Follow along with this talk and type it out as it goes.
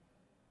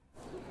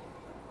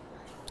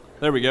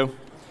There we go.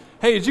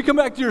 Hey, as you come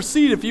back to your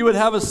seat, if you would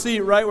have a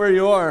seat right where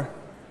you are.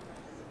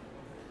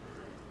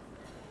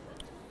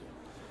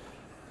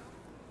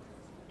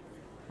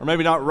 Or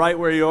maybe not right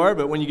where you are,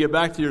 but when you get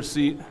back to your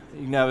seat,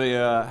 you can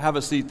have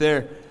a seat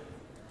there.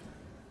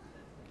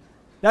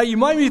 Now, you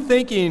might be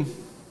thinking,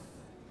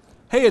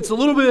 hey, it's a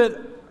little bit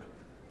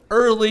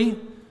early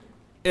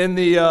in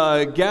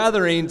the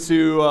gathering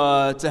to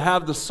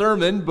have the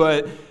sermon,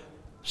 but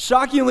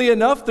shockingly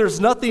enough, there's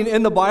nothing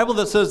in the Bible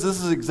that says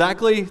this is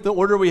exactly the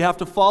order we have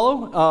to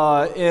follow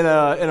in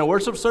a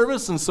worship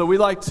service, and so we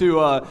like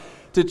to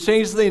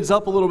change things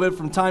up a little bit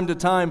from time to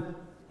time.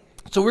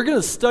 So we're going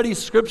to study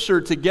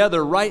Scripture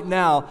together right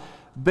now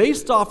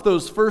based off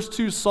those first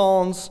two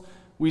Psalms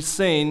we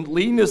sang,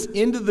 leading us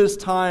into this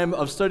time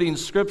of studying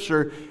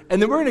Scripture,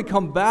 and then we're going to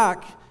come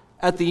back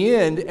at the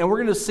end, and we're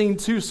going to sing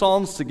two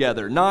Psalms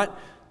together, not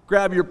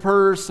grab your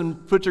purse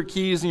and put your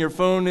keys and your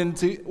phone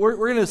into. We're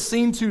going to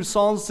sing two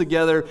Psalms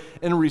together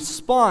in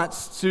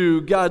response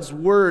to God's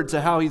Word,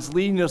 to how He's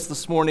leading us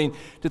this morning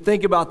to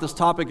think about this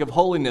topic of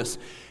holiness.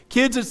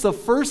 Kids, it's the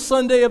first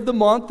Sunday of the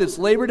month. It's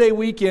Labor Day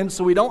weekend,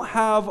 so we don't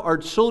have our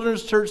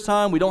children's church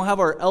time. We don't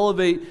have our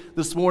Elevate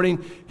this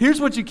morning.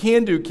 Here's what you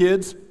can do,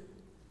 kids.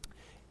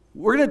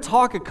 We're going to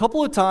talk a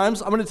couple of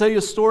times. I'm going to tell you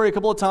a story a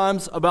couple of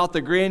times about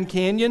the Grand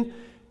Canyon.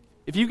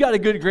 If you've got a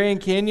good Grand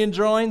Canyon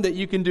drawing that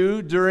you can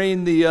do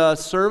during the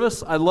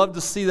service, I'd love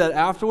to see that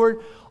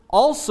afterward.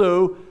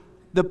 Also,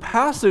 the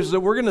passage that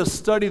we're going to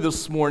study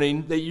this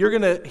morning that you're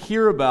going to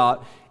hear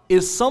about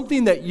is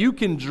something that you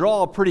can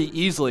draw pretty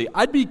easily.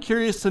 I'd be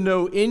curious to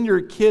know in your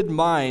kid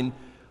mind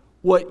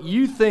what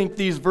you think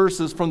these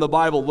verses from the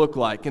Bible look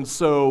like. And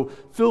so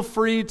feel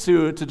free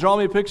to draw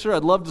me a picture.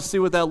 I'd love to see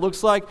what that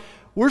looks like.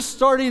 We're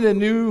starting a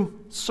new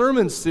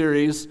sermon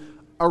series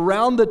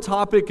around the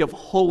topic of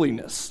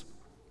holiness.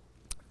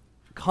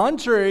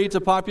 Contrary to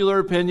popular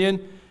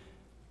opinion,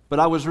 but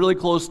I was really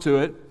close to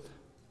it,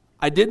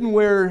 I didn't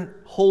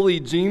wear holy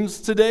jeans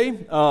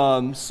today.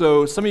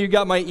 So some of you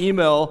got my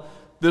email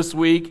this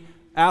week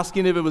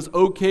asking if it was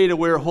okay to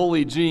wear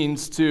holy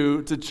jeans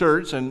to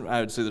church, and I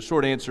would say the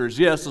short answer is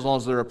yes, as long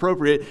as they're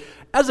appropriate.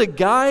 As a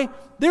guy,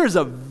 there's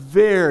a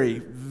very,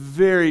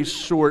 very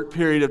short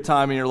period of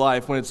time in your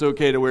life when it's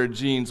okay to wear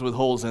jeans with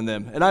holes in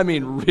them, and I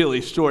mean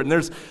really short, and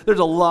there's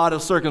a lot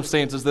of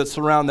circumstances that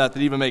surround that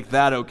even make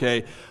that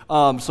okay.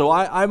 So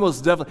I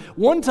most definitely,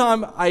 one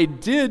time I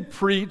did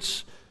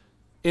preach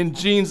in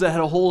jeans that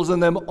had holes in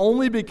them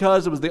only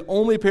because it was the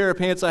only pair of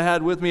pants I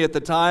had with me at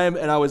the time,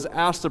 and I was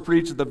asked to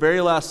preach at the very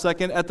last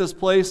second at this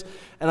place,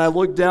 and I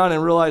looked down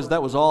and realized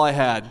that was all I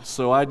had,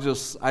 so I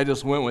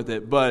just went with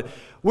it. But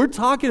we're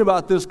talking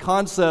about this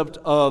concept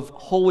of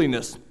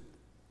holiness.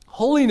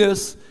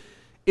 Holiness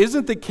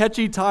isn't the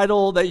catchy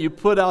title that you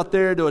put out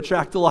there to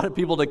attract a lot of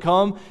people to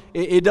come.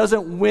 It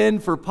doesn't win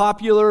for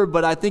popular,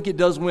 but I think it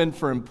does win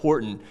for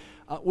important.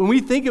 When we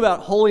think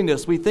about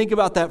holiness, we think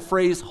about that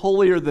phrase,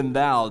 holier than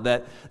thou,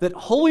 that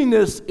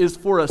holiness is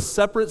for a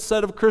separate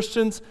set of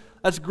Christians.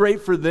 That's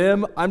great for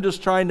them. I'm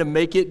just trying to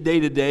make it day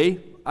to day.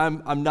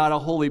 I'm not a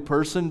holy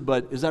person,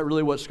 but is that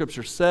really what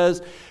Scripture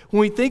says? When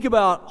we think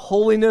about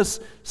holiness,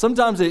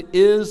 sometimes it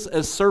is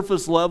as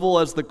surface level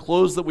as the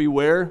clothes that we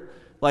wear.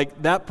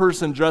 Like, that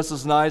person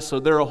dresses nice, so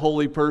they're a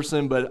holy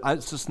person, but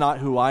it's just not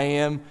who I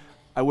am.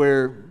 I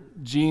wear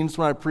jeans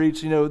when I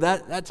preach,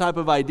 that type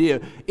of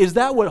idea. Is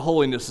that what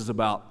holiness is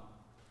about?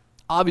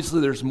 Obviously,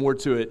 there's more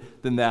to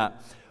it than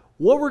that.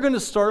 What we're going to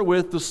start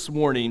with this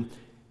morning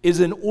is,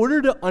 in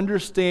order to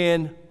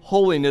understand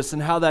holiness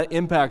and how that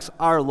impacts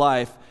our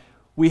life,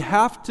 we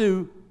have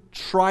to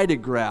try to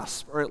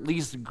grasp, or at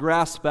least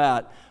grasp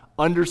at,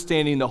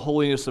 understanding the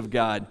holiness of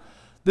God.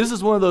 This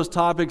is one of those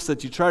topics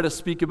that you try to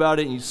speak about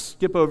it and you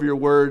skip over your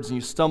words and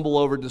you stumble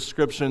over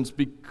descriptions,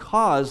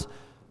 because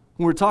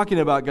when we're talking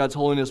about God's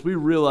holiness, we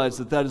realize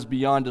that is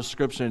beyond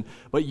description.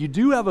 But you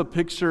do have a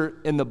picture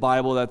in the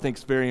Bible that I think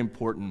is very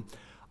important.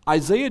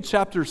 Isaiah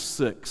chapter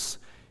 6.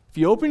 If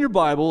you open your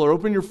Bible or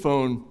open your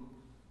phone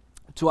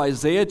to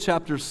Isaiah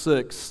chapter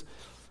 6,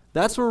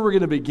 that's where we're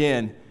going to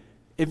begin.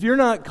 If you're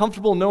not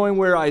comfortable knowing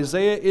where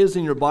Isaiah is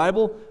in your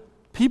Bible,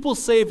 people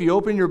say if you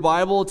open your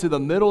Bible to the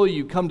middle,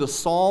 you come to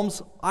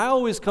Psalms. I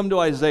always come to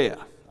Isaiah.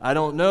 I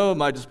don't know, it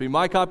might just be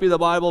my copy of the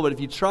Bible, but if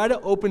you try to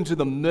open to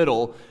the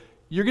middle,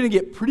 you're going to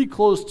get pretty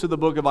close to the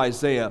book of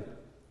Isaiah.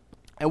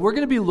 And we're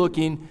going to be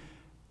looking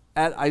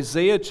at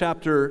Isaiah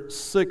chapter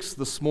 6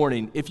 this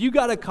morning. If you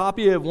got a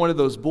copy of one of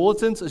those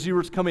bulletins as you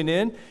were coming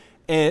in,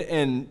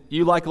 and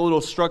you like a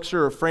little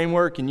structure or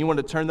framework, and you want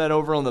to turn that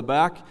over on the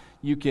back,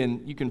 you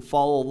can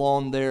follow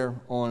along there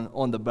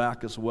on the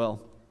back as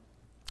well.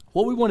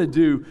 What we want to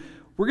do,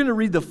 we're going to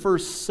read the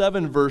first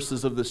 7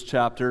 verses of this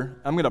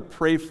chapter. I'm going to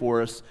pray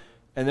for us,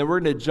 and then we're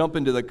going to jump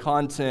into the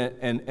content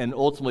and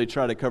ultimately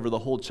try to cover the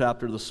whole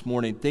chapter this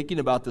morning, thinking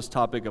about this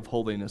topic of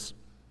holiness.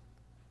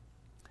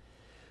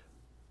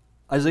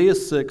 Isaiah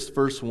 6,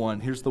 verse 1,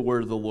 here's the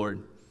word of the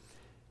Lord.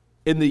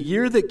 In the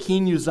year that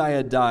King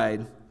Uzziah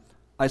died,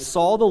 I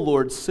saw the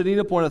Lord sitting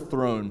upon a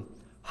throne,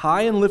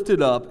 high and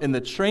lifted up, and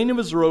the train of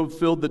his robe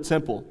filled the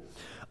temple.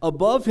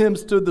 Above him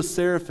stood the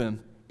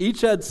seraphim.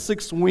 Each had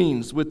 6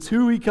 wings. With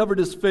 2 he covered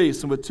his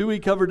face, and with 2 he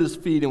covered his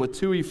feet, and with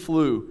 2 he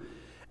flew.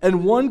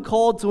 And one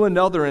called to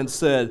another and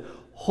said,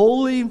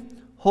 Holy,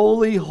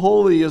 holy,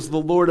 holy is the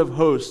Lord of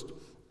hosts.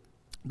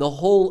 The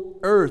whole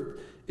earth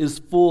is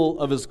full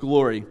of his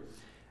glory.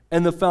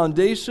 And the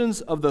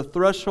foundations of the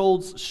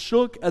thresholds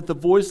shook at the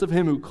voice of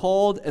him who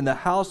called, and the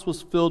house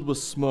was filled with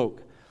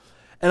smoke.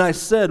 And I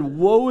said,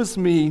 Woe is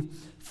me,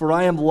 for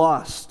I am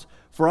lost,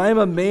 for I am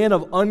a man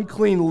of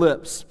unclean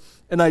lips,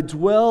 and I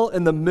dwell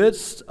in the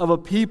midst of a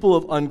people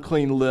of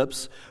unclean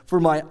lips, for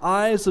my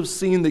eyes have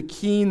seen the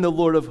King, the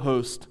Lord of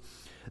hosts.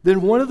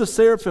 Then one of the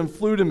seraphim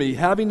flew to me,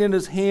 having in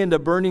his hand a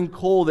burning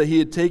coal that he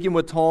had taken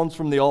with tongs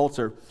from the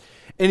altar.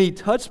 And he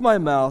touched my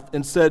mouth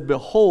and said,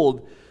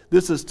 Behold,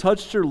 this has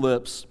touched your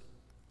lips.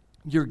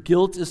 Your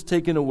guilt is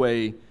taken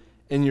away,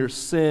 and your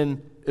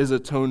sin is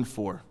atoned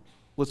for.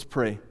 Let's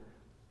pray.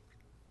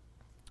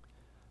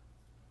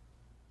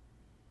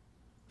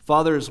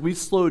 Father, as we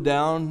slow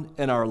down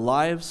in our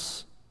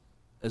lives,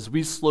 as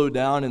we slow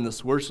down in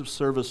this worship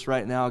service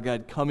right now,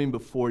 God, coming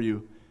before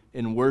you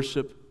in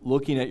worship,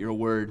 looking at your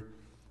word,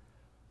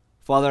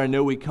 Father, I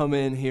know we come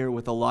in here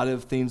with a lot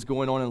of things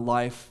going on in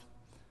life.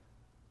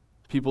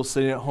 People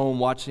sitting at home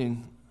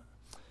watching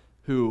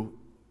who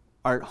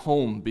are at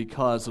home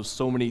because of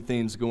so many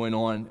things going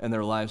on in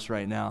their lives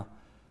right now.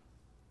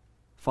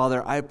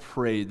 Father, I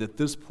pray that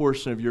this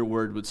portion of your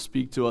word would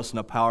speak to us in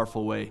a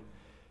powerful way.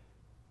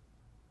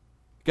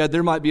 God,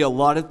 there might be a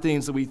lot of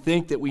things that we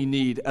think that we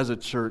need as a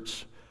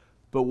church,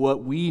 but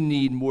what we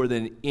need more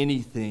than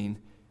anything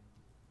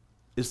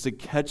is to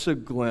catch a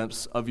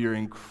glimpse of your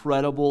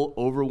incredible,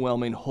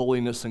 overwhelming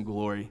holiness and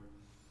glory.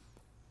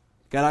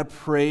 God, I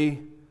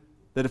pray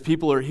that if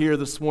people are here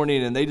this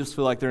morning and they just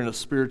feel like they're in a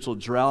spiritual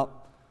drought,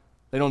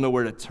 they don't know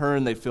where to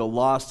turn, they feel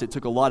lost, it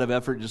took a lot of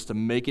effort just to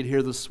make it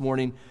here this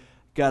morning,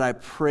 God, I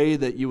pray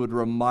that you would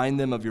remind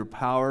them of your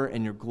power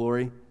and your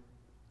glory.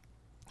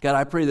 God,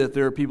 I pray that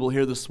there are people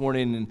here this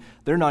morning and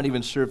they're not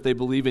even sure if they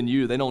believe in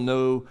you. They don't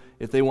know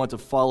if they want to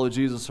follow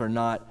Jesus or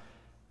not.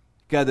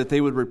 God, that they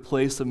would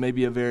replace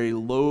maybe a very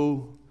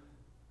low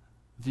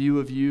view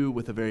of you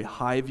with a very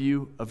high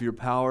view of your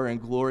power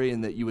and glory,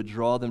 and that you would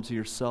draw them to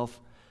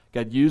yourself.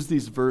 God, use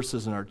these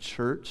verses in our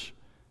church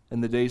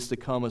in the days to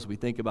come as we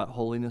think about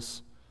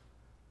holiness.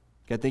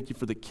 God, thank you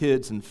for the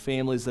kids and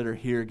families that are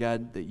here,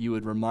 God, that you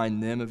would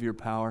remind them of your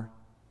power.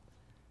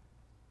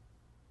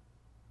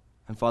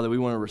 And Father, we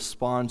want to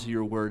respond to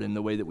your word in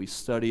the way that we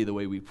study, the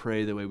way we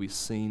pray, the way we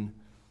sing.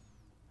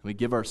 And we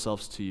give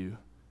ourselves to you.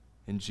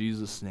 In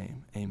Jesus'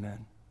 name,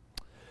 amen.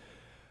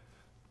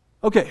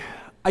 Okay,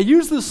 I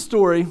used this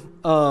story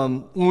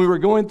when we were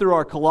going through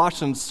our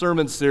Colossians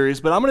sermon series,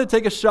 but I'm going to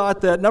take a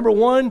shot that, number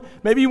one,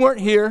 maybe you weren't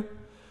here.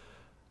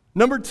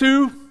 Number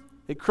two,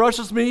 it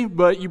crushes me,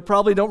 but you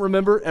probably don't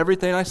remember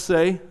everything I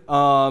say,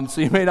 so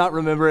you may not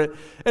remember it.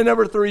 And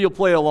number three, you'll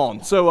play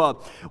along.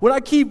 So when I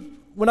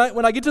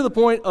get to the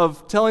point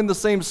of telling the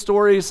same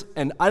stories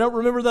and I don't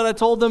remember that I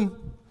told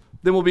them,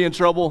 then we'll be in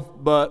trouble.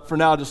 But for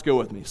now, just go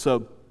with me.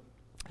 So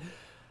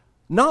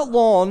not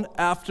long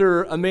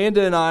after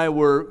Amanda and I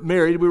were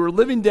married, we were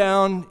living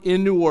down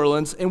in New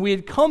Orleans, and we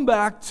had come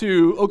back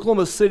to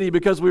Oklahoma City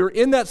because we were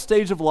in that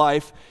stage of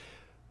life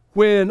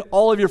when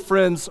all of your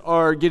friends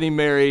are getting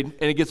married,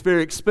 and it gets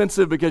very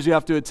expensive because you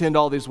have to attend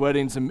all these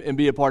weddings and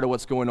be a part of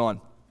what's going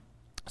on.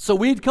 So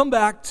we'd come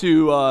back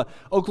to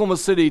Oklahoma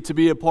City to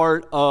be a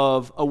part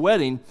of a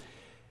wedding.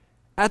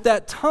 At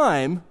that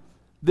time,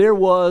 there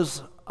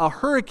was a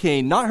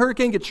hurricane, not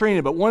Hurricane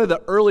Katrina, but one of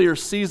the earlier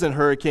season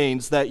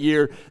hurricanes that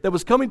year that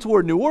was coming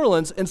toward New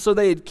Orleans, and so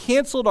they had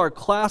canceled our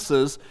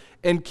classes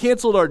and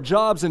canceled our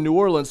jobs in New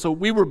Orleans. So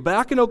we were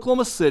back in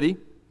Oklahoma City,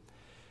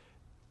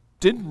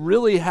 didn't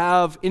really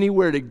have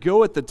anywhere to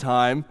go at the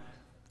time,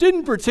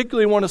 didn't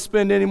particularly want to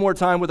spend any more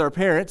time with our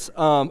parents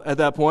at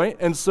that point,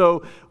 and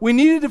so we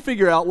needed to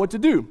figure out what to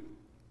do.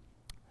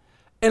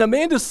 And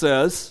Amanda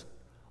says,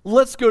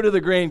 let's go to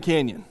the Grand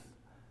Canyon.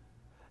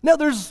 Now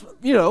there's,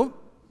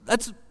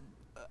 that's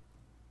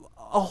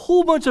a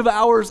whole bunch of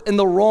hours in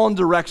the wrong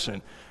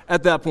direction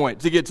at that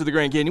point to get to the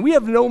Grand Canyon. We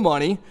have no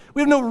money.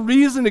 We have no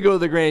reason to go to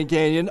the Grand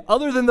Canyon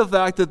other than the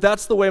fact that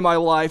that's the way my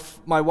wife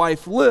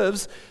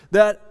lives,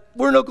 that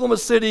we're in Oklahoma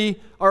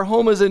City, our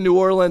home is in New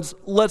Orleans,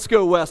 let's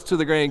go west to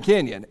the Grand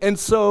Canyon. And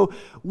so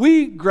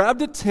we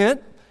grabbed a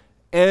tent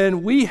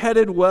and we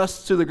headed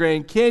west to the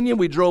Grand Canyon.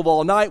 We drove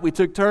all night, we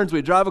took turns,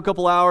 we'd drive a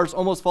couple hours,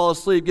 almost fall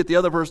asleep, get the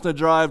other person to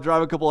drive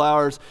a couple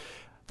hours,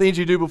 things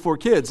you do before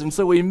kids. And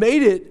so we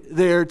made it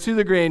there to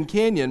the Grand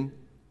Canyon,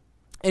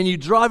 and you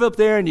drive up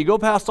there and you go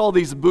past all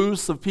these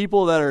booths of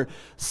people that are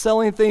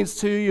selling things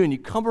to you, and you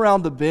come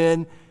around the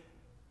bend,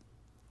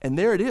 and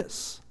there it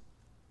is,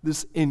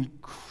 this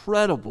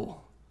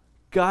incredible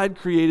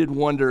God-created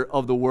wonder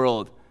of the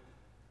world.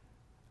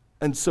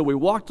 And so we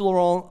walked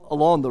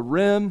along the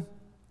rim.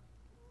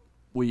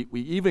 We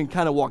even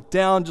kind of walked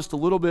down just a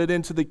little bit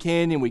into the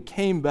canyon. We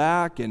came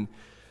back, and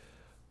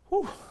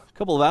a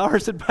couple of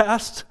hours had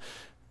passed.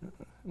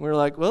 We were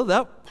like,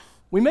 well,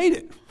 we made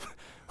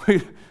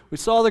it. We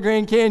saw the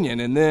Grand Canyon,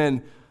 and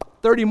then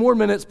 30 more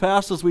minutes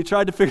passed as we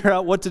tried to figure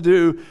out what to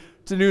do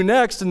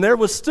next, and there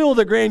was still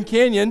the Grand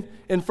Canyon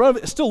in front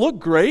of it. It still looked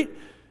great.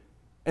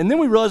 And then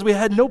we realized we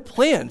had no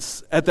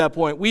plans at that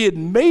point. We had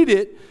made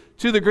it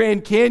to the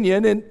Grand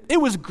Canyon, and it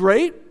was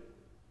great.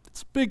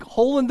 It's a big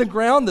hole in the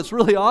ground that's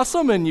really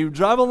awesome, and you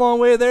drive a long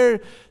way there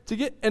to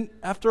get, and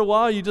after a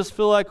while you just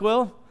feel like,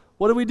 well,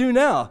 what do we do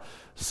now?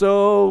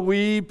 So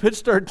we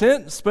pitched our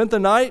tent, spent the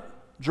night,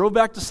 drove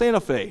back to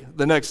Santa Fe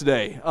the next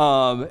day,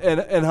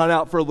 and hung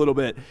out for a little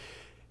bit.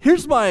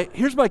 Here's my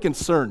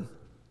concern.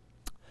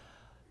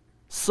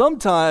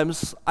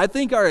 Sometimes I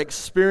think our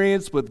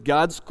experience with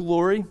God's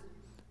glory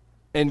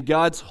and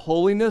God's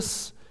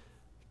holiness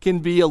can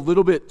be a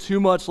little bit too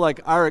much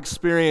like our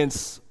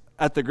experience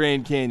at the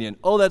Grand Canyon.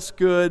 Oh, that's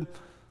good.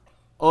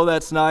 Oh,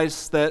 that's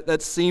nice.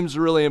 That seems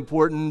really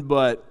important,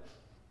 but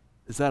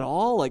is that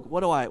all? Like,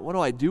 what do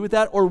I do with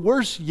that? Or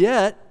worse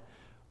yet,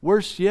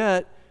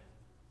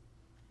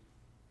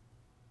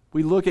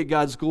 we look at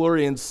God's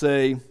glory and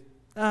say,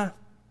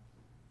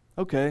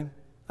 okay,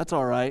 that's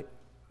all right.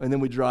 And then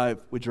we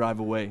drive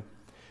away.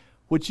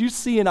 What you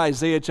see in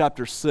Isaiah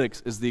chapter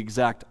 6 is the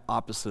exact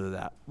opposite of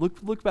that.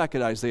 Look back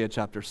at Isaiah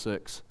chapter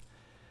 6.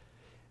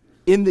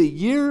 In the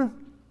year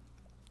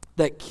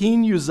that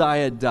King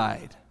Uzziah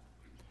died.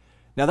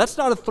 Now that's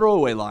not a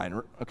throwaway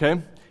line,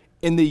 okay?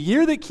 In the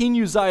year that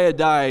King Uzziah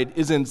died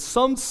is in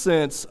some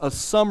sense a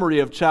summary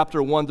of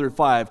chapter 1 through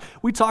 5.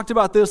 We talked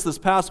about this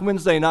past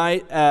Wednesday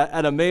night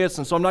at Emmaus,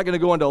 and so I'm not going to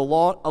go into a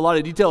lot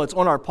of detail. It's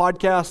on our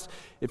podcast.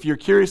 If you're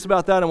curious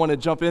about that and want to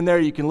jump in there,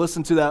 you can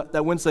listen to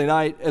that Wednesday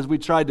night as we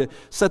tried to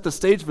set the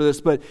stage for this.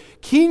 But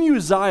King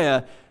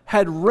Uzziah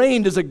had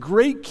reigned as a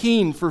great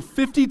king for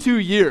 52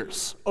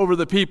 years over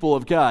the people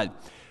of God.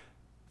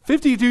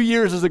 52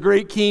 years as a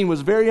great king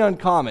was very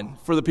uncommon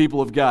for the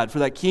people of God, for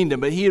that kingdom.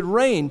 But he had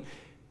reigned,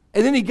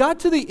 and then he got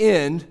to the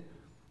end,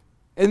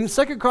 and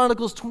 2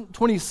 Chronicles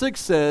 26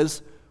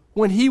 says,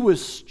 when he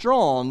was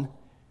strong,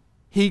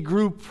 he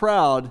grew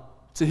proud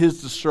to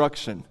his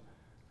destruction.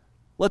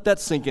 Let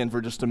that sink in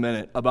for just a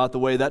minute about the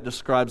way that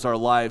describes our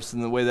lives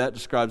and the way that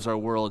describes our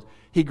world.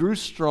 He grew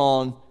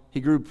strong,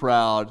 he grew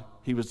proud,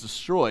 he was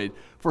destroyed.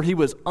 For he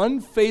was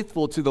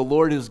unfaithful to the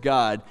Lord his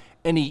God,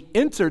 and he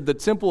entered the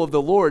temple of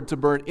the Lord to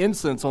burn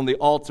incense on the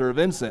altar of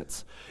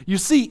incense. You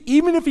see,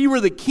 even if you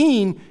were the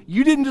king,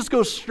 you didn't just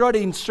go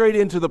strutting straight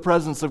into the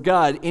presence of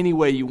God any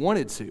way you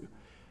wanted to.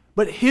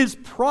 But his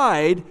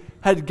pride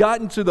had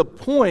gotten to the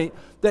point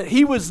that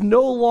he was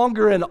no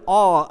longer in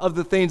awe of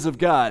the things of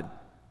God.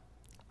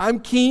 I'm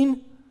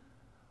king.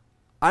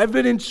 I've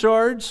been in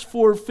charge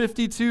for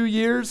 52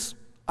 years.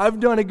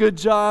 I've done a good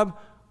job.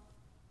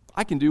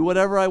 I can do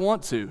whatever I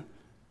want to.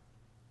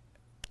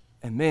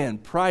 And man,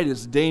 pride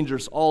is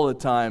dangerous all the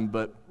time,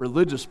 but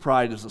religious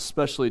pride is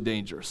especially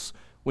dangerous.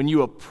 When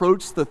you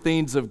approach the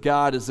things of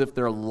God as if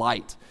they're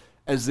light,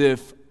 as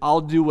if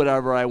I'll do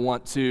whatever I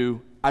want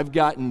to. I've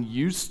gotten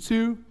used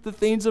to the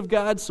things of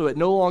God, so it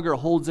no longer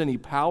holds any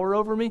power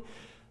over me.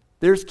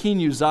 There's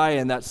King Uzziah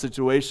in that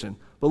situation.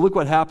 But look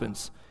what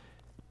happens.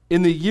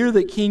 In the year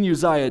that King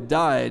Uzziah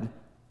died,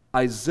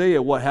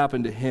 Isaiah, what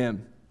happened to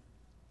him?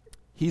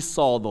 He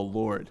saw the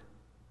Lord.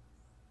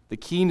 The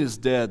king is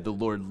dead, the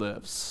Lord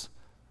lives.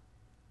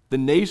 The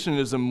nation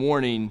is in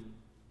mourning.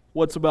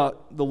 What's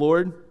about the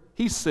Lord?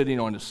 He's sitting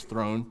on his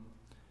throne.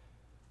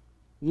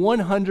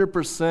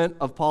 100%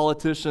 of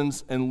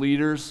politicians and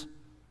leaders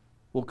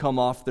will come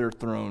off their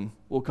throne,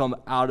 will come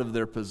out of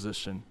their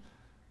position.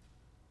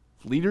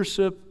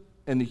 Leadership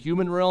in the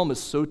human realm is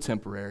so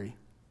temporary.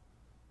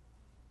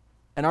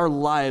 And our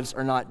lives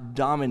are not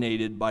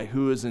dominated by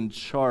who is in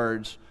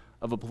charge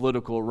of a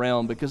political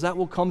realm, because that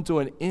will come to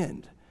an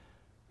end.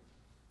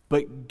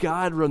 But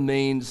God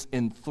remains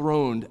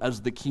enthroned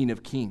as the King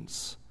of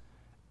Kings.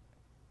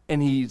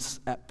 And he's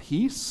at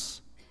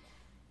peace,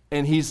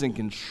 and he's in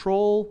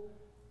control,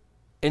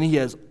 and he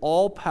has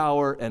all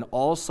power and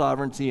all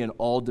sovereignty and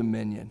all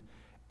dominion.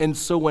 And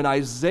so when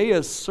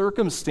Isaiah's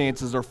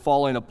circumstances are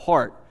falling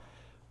apart,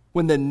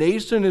 when the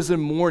nation is in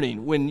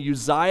mourning, when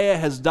Uzziah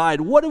has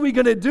died, what are we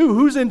going to do?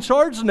 Who's in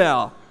charge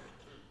now?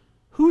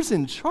 Who's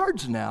in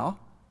charge now?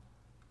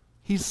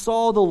 He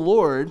saw the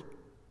Lord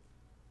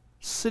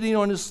sitting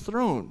on his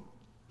throne.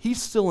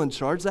 He's still in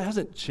charge. That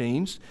hasn't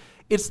changed.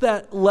 It's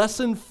that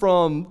lesson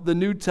from the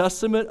New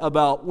Testament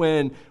about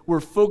when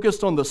we're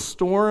focused on the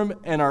storm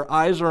and our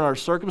eyes are on our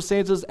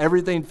circumstances,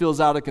 everything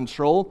feels out of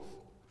control.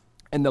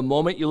 And the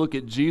moment you look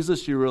at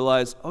Jesus, you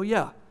realize, oh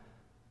yeah,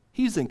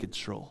 he's in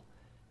control.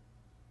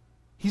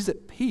 He's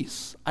at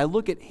peace. I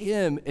look at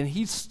him and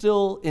he's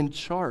still in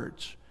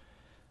charge.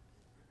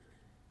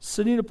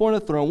 Sitting upon a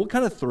throne. What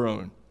kind of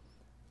throne?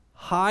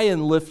 High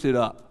and lifted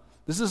up.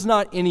 This is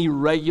not any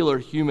regular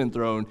human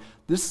throne.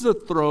 This is a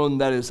throne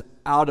that is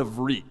out of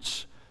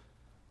reach.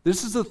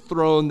 This is a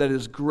throne that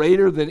is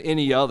greater than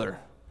any other.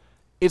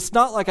 It's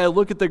not like I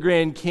look at the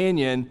Grand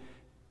Canyon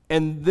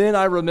and then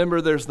I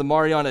remember there's the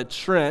Mariana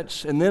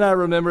Trench, and then I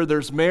remember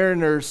there's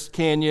Mariner's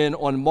Canyon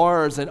on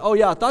Mars, and oh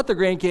yeah, I thought the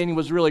Grand Canyon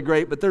was really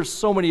great, but there's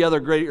so many other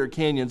greater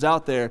canyons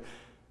out there.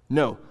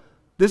 No,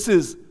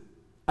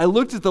 I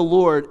looked at the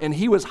Lord, and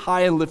he was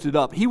high and lifted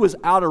up. He was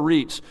out of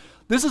reach.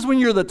 This is when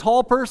you're the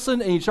tall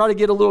person, and you try to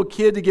get a little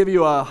kid to give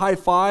you a high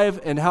five,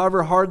 and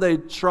however hard they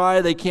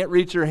try, they can't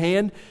reach your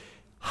hand.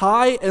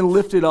 High and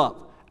lifted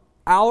up,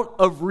 out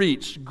of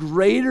reach,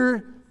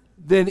 greater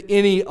than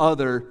any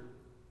other.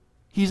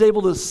 He's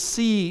able to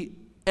see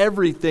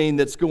everything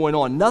that's going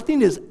on.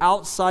 Nothing is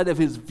outside of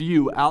his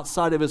view,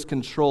 outside of his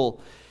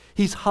control.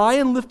 He's high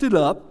and lifted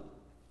up,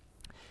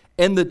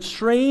 and the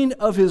train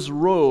of his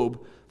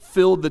robe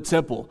filled the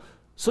temple.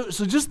 So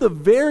just the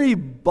very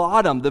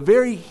bottom, the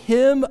very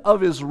hem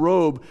of his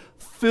robe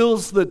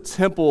fills the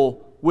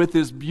temple with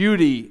his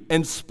beauty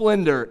and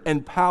splendor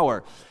and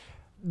power.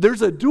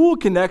 There's a dual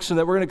connection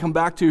that we're going to come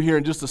back to here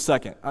in just a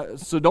second.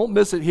 So don't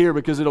miss it here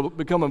because it'll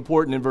become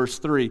important in verse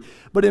 3.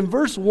 But in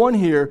verse 1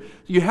 here,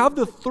 you have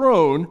the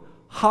throne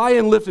high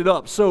and lifted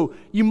up. So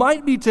you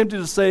might be tempted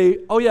to say,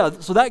 oh yeah,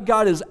 so that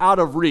God is out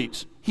of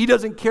reach. He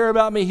doesn't care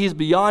about me. He's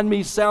beyond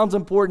me. Sounds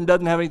important.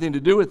 Doesn't have anything to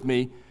do with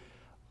me.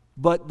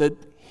 But the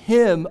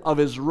hem of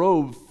his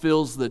robe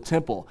fills the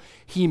temple.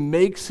 He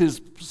makes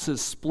his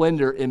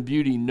splendor and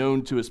beauty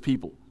known to his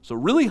people. So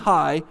really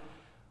high,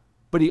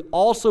 but he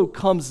also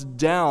comes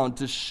down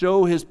to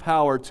show his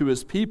power to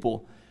his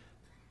people.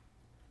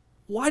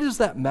 Why does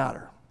that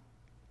matter?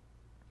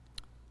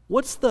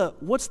 What's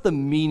the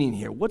meaning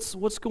here?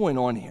 What's going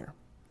on here?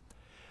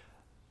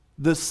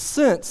 The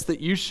sense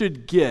that you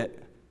should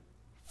get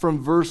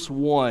from verse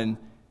 1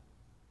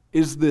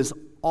 is this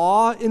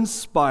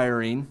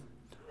awe-inspiring,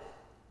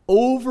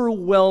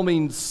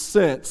 overwhelming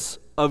sense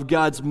of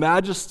God's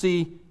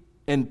majesty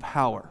and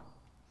power.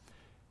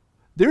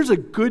 There's a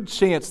good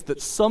chance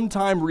that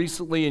sometime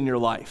recently in your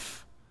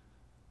life,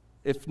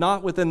 if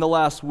not within the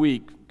last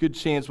week, good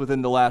chance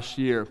within the last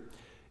year,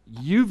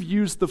 you've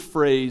used the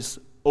phrase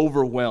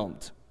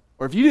overwhelmed.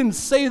 Or if you didn't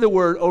say the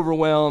word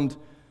overwhelmed,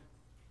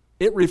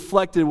 it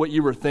reflected what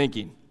you were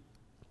thinking.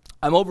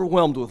 I'm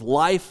overwhelmed with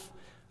life.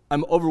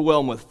 I'm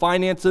overwhelmed with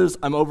finances.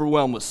 I'm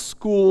overwhelmed with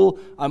school.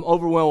 I'm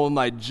overwhelmed with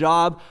my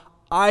job.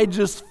 I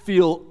just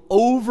feel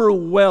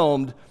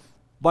overwhelmed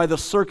by the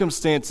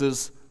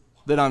circumstances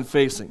that I'm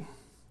facing.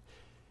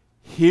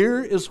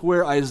 Here is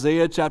where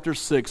Isaiah chapter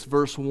 6,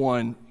 verse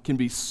 1 can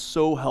be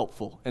so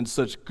helpful and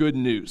such good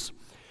news.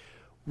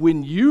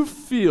 When you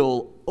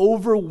feel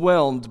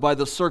overwhelmed by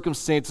the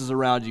circumstances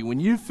around you, when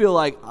you feel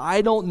like,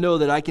 I don't know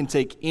that I can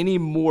take any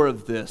more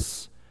of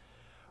this,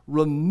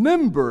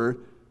 remember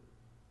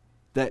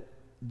that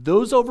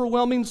those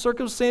overwhelming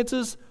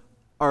circumstances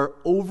are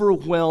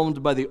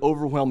overwhelmed by the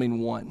overwhelming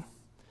one.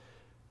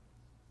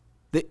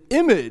 The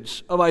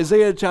image of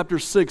Isaiah chapter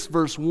 6,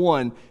 verse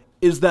 1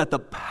 is that the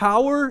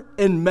power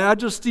and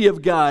majesty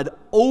of God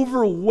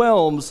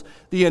overwhelms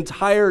the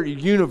entire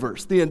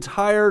universe, the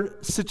entire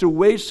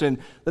situation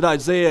that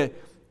Isaiah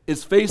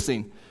is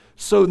facing.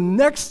 So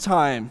next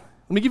time,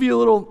 let me give you a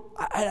little,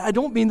 I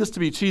don't mean this to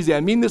be cheesy, I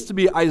mean this to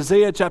be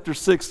Isaiah chapter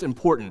 6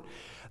 important.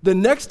 The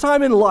next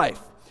time in life,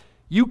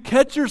 you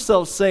catch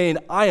yourself saying,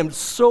 I am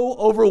so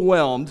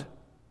overwhelmed,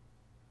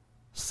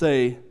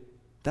 say,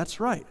 that's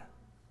right.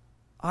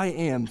 I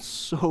am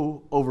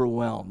so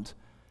overwhelmed.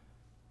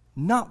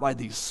 Not by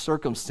these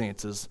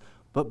circumstances,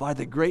 but by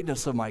the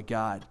greatness of my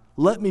God.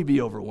 Let me be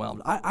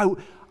overwhelmed.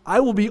 I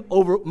will be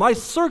my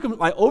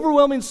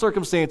overwhelming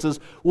circumstances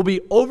will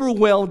be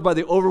overwhelmed by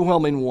the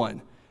overwhelming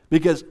one,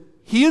 because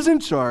he is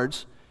in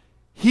charge,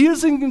 he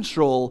is in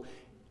control,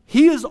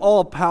 he is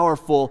all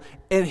powerful,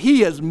 and he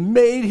has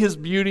made his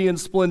beauty and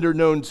splendor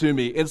known to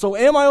me. And so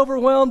am I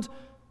overwhelmed?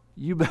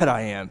 You bet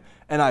I am.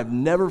 And I've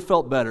never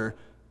felt better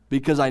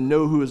because I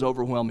know who is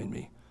overwhelming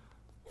me.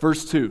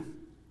 Verse 2.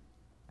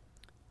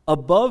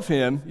 Above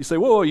him, you say,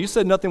 whoa, you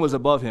said nothing was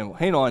above him.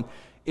 Hang on.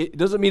 It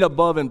doesn't mean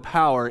above in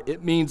power.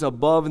 It means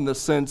above in the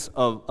sense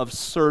of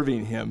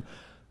serving him.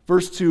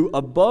 Verse 2,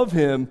 above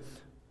him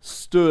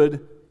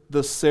stood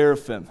the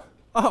seraphim.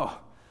 Oh,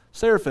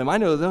 seraphim, I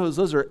know those.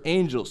 Those are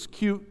angels,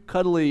 cute,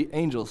 cuddly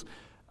angels.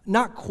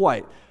 Not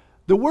quite.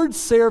 The word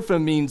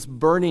seraphim means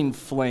burning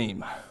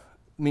flame,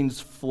 means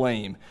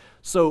flame.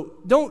 So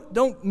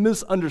don't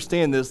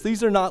misunderstand this.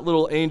 These are not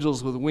little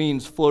angels with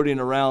wings floating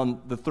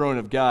around the throne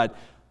of God.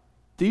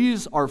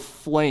 These are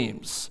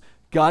flames.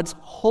 God's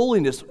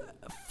holiness.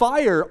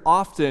 Fire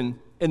often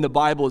in the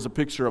Bible is a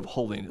picture of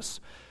holiness.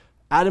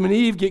 Adam and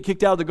Eve get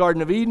kicked out of the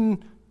Garden of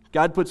Eden.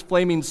 God puts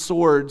flaming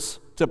swords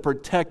to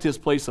protect his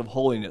place of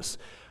holiness.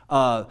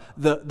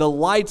 The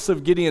lights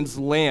of Gideon's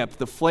lamp,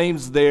 the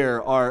flames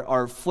there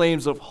are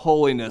flames of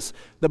holiness.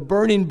 The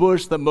burning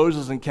bush that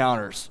Moses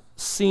encounters,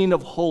 scene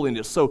of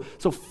holiness. So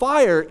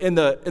fire in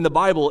the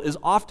Bible is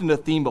often a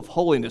theme of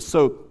holiness.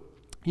 So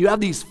you have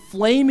these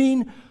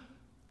flaming,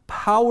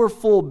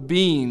 powerful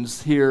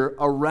beings here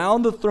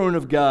around the throne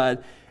of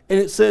God, and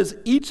it says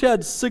each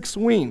had 6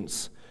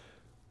 wings.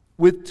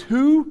 With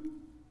 2,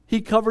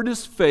 he covered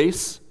his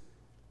face.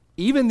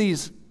 Even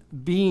these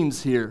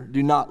beings here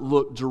do not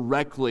look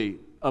directly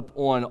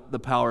upon the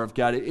power of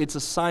God. It's a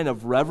sign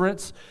of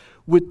reverence.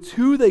 With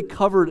 2, they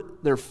covered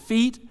their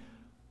feet.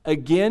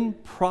 Again,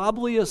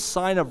 probably a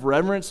sign of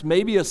reverence,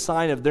 maybe a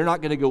sign of they're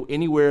not going to go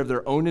anywhere of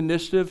their own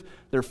initiative.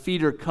 Their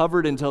feet are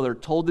covered until they're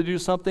told to do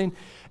something.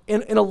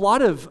 In a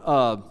lot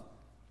of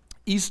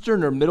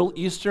Eastern or Middle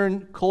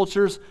Eastern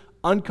cultures,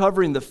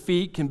 uncovering the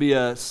feet can be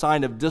a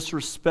sign of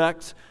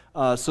disrespect.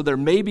 So there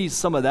may be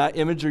some of that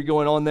imagery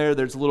going on there.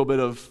 There's a little bit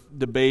of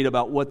debate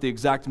about what the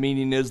exact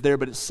meaning is there,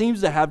 but it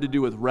seems to have to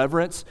do with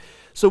reverence.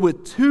 So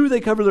with 2, they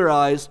cover their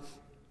eyes.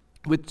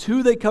 With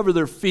 2, they cover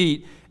their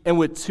feet. And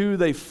with 2,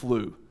 they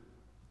flew.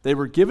 They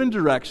were given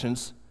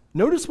directions.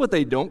 Notice what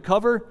they don't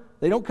cover.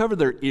 They don't cover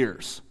their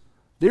ears.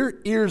 Their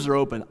ears are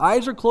open.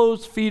 Eyes are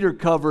closed, feet are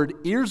covered,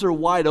 ears are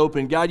wide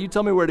open. God, you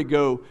tell me where to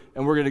go,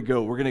 and we're going to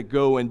go. We're going to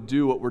go and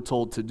do what we're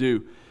told to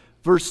do.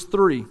 Verse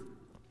 3,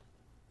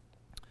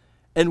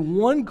 and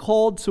one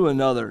called to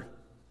another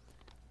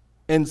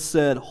and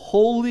said,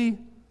 Holy,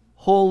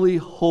 holy,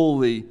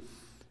 holy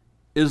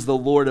is the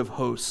Lord of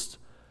hosts.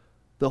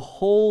 The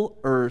whole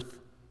earth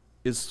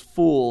is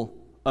full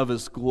of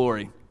his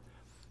glory.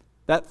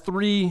 That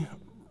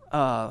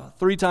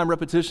three-time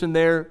repetition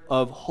there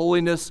of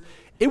holiness,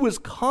 it was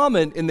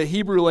common in the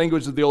Hebrew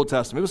language of the Old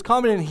Testament. It was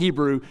common in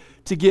Hebrew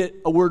to get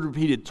a word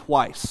repeated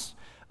twice.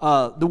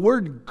 The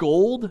word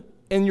gold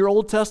in your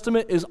Old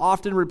Testament is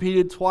often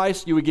repeated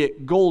twice. You would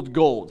get gold,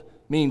 gold.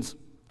 Means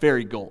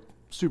very gold.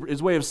 Super.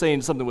 It's a way of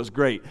saying something was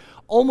great.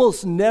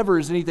 Almost never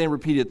is anything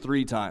repeated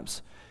 3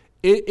 times.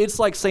 It's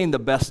like saying the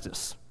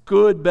bestest.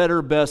 Good,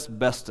 better, best,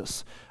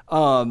 bestest.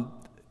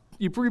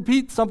 You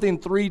repeat something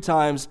 3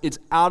 times, it's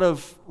out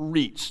of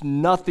reach.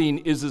 Nothing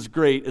is as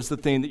great as the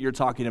thing that you're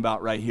talking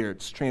about right here.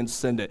 It's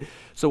transcendent.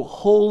 So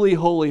holy,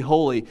 holy,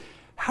 holy.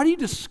 How do you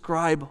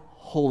describe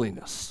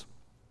holiness?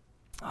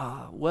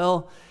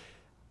 Well,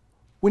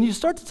 when you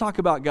start to talk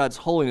about God's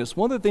holiness,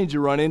 one of the things you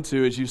run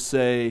into is you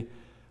say,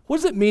 what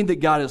does it mean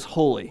that God is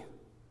holy?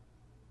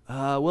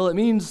 Well, it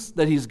means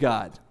that he's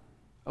God.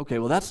 Okay,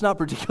 well, that's not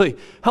particularly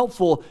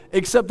helpful,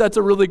 except that's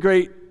a really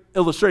great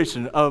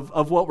illustration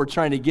of what we're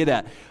trying to get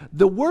at.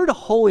 The word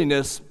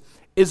holiness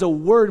is a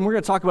word, and we're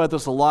going to talk about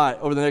this a lot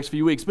over the next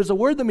few weeks, but it's a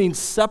word that means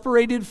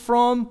separated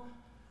from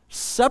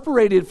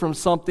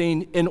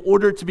something in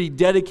order to be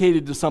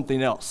dedicated to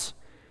something else.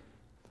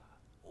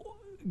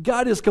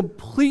 God is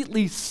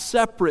completely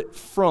separate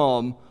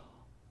from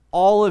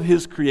all of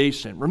his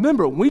creation.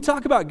 Remember, when we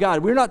talk about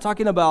God, we're not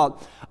talking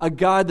about a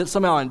God that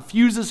somehow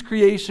infuses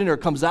creation or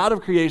comes out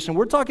of creation.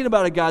 We're talking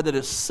about a God that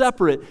is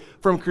separate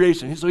from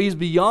creation. So he's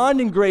beyond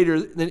and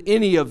greater than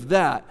any of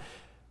that.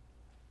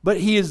 But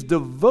he is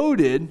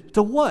devoted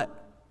to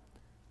what?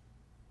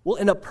 Well,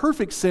 in a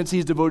perfect sense,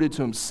 he's devoted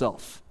to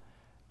himself.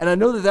 And I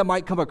know that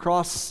might come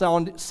across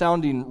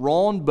sounding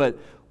wrong, but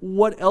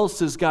what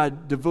else is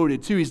God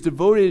devoted to? He's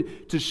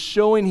devoted to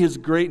showing his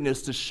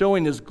greatness, to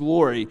showing his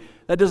glory.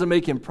 That doesn't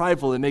make him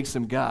prideful, it makes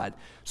him God.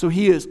 So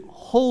he is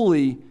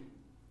holy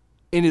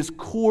in his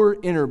core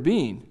inner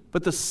being.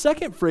 But the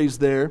second phrase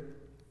there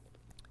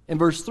in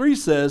verse 3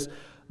 says,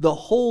 the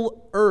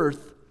whole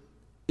earth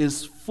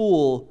is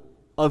full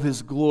of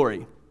his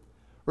glory.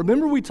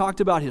 Remember we talked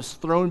about his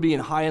throne being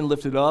high and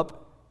lifted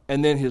up,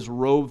 and then his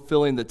robe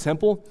filling the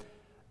temple?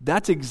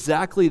 That's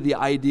exactly the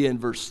idea in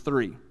verse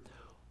 3.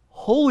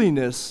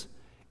 Holiness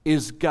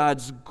is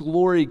God's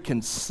glory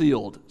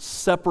concealed,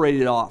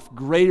 separated off,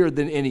 greater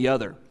than any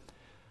other.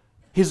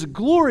 His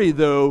glory,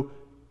 though,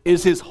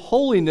 is his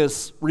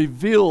holiness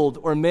revealed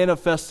or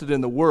manifested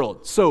in the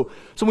world. So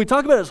when we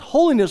talk about his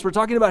holiness, we're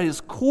talking about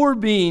his core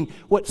being,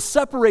 what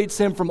separates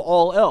him from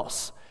all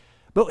else.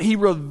 But he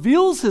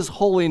reveals his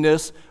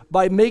holiness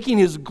by making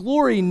his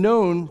glory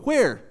known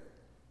where?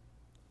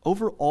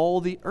 Over all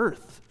the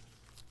earth.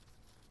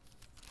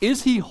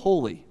 Is he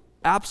holy?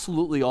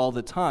 Absolutely all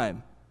the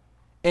time.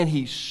 And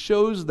he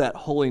shows that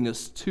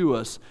holiness to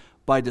us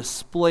by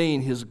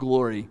displaying his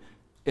glory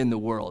in the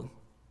world.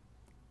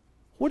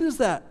 What does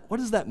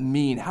that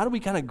mean? How do we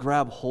kind of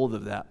grab hold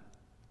of that?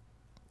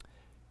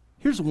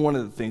 Here's one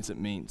of the things it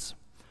means.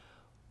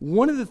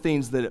 One of the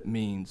things that it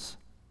means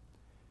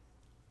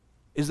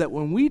is that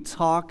when we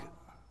talk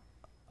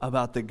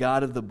about the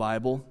God of the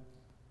Bible,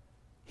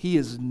 he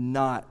is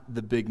not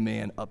the big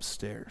man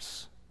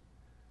upstairs.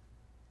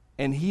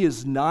 And he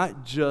is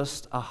not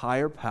just a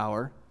higher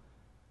power,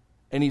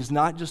 and he's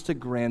not just a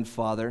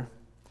grandfather,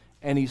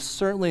 and he's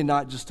certainly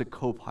not just a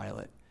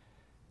co-pilot.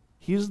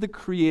 He is the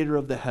creator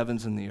of the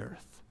heavens and the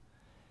earth.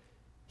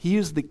 He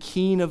is the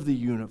king of the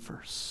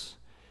universe.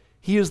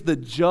 He is the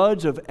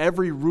judge of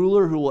every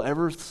ruler who will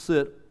ever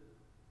sit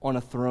on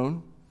a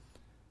throne.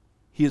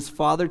 He is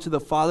father to the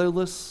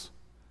fatherless.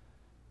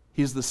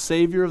 He is the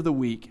savior of the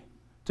weak.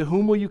 To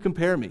whom will you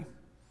compare me?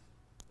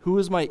 Who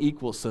is my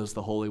equal, says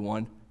the Holy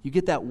One. You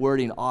get that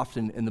wording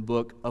often in the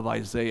book of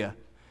Isaiah.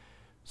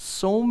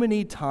 So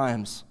many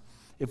times,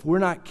 if we're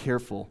not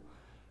careful,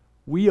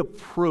 we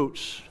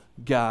approach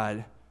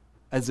God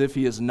as if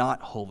he is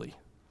not holy,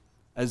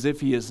 as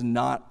if he is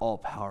not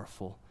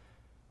all-powerful.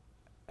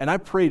 And I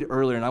prayed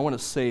earlier, and I want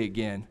to say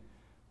again,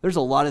 there's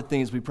a lot of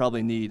things we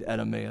probably need at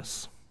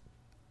Emmaus.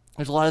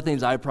 There's a lot of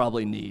things I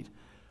probably need.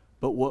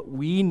 But what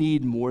we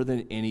need more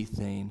than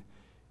anything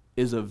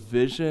is a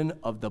vision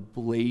of the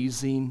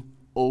blazing,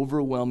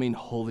 overwhelming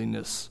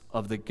holiness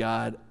of the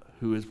God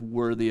who is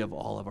worthy of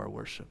all of our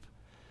worship.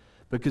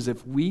 Because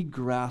if we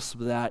grasp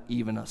that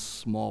even a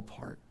small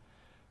part,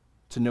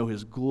 to know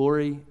his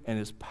glory and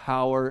his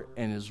power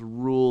and his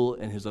rule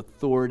and his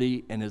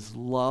authority and his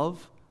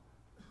love,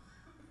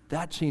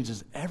 that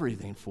changes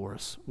everything for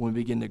us when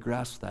we begin to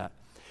grasp that.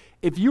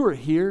 If you are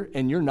here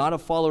and you're not a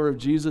follower of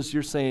Jesus,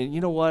 you're saying,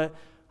 you know what,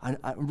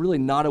 I'm really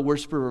not a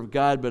worshiper of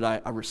God, but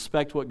I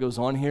respect what goes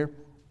on here.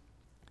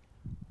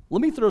 Let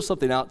me throw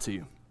something out to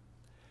you.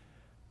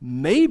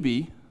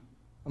 Maybe,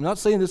 I'm not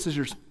saying this is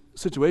your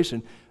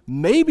situation,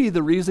 maybe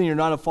the reason you're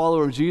not a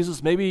follower of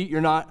Jesus, maybe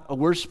you're not a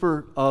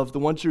worshiper of the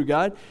one true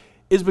God,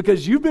 is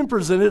because you've been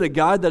presented a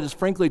God that is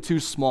frankly too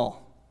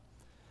small.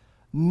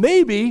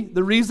 Maybe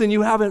the reason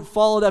you haven't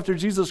followed after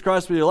Jesus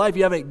Christ for your life,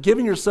 you haven't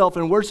given yourself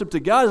in worship to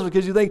God, is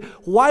because you think,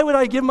 why would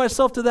I give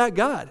myself to that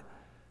God?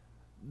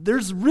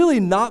 There's really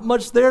not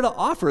much there to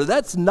offer.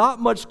 That's not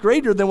much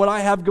greater than what I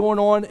have going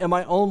on in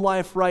my own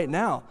life right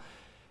now.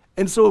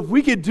 And so if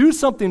we could do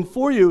something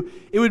for you,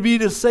 it would be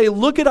to say,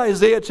 look at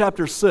Isaiah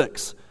chapter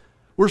 6.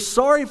 We're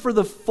sorry for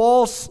the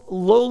false,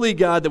 lowly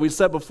God that we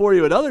set before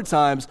you at other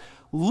times.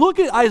 Look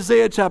at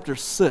Isaiah chapter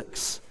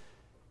 6.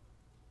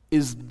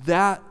 Is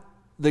that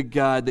the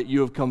God that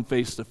you have come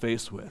face to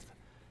face with?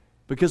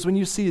 Because when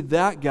you see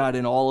that God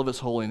in all of his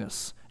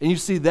holiness, and you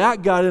see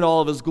that God in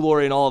all of his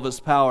glory and all of his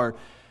power,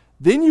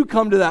 then you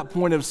come to that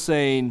point of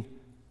saying,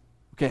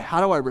 okay,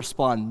 how do I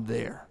respond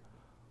there?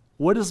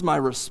 What is my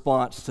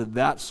response to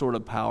that sort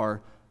of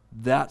power,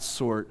 that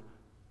sort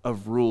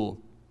of rule?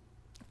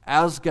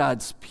 As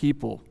God's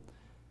people,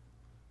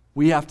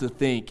 we have to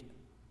think,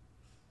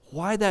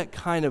 why that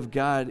kind of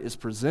God is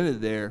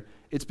presented there,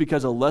 it's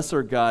because a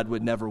lesser God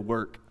would never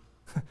work.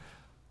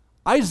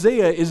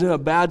 Isaiah is in a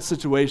bad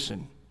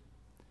situation.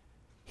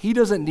 He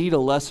doesn't need a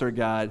lesser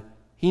God.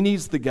 He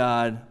needs the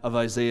God of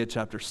Isaiah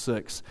chapter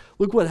 6.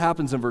 Look what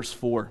happens in verse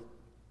 4.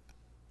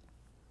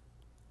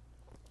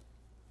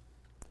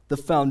 The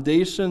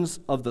foundations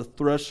of the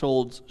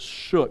thresholds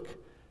shook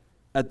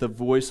at the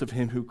voice of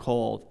him who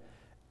called,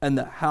 and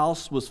the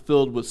house was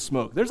filled with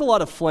smoke. There's a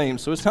lot of flame,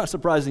 so it's not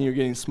surprising you're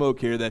getting smoke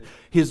here, that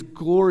his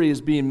glory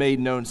is being made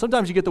known.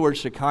 Sometimes you get the word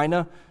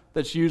Shekinah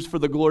that's used for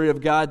the glory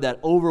of God, that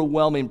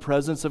overwhelming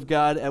presence of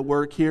God at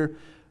work here.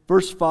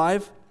 Verse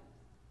 5,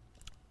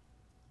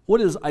 what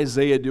does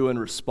Isaiah do in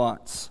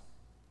response?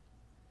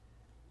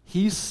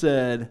 He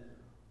said,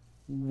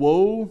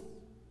 "Woe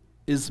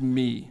is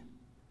me,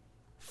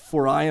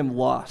 for I am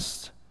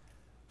lost,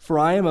 for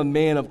I am a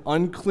man of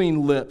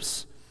unclean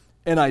lips,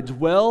 and I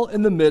dwell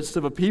in the midst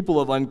of a people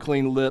of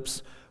unclean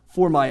lips,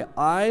 for my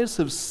eyes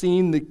have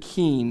seen the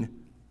King,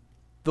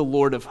 the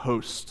Lord of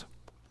hosts."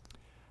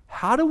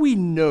 How do we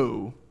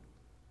know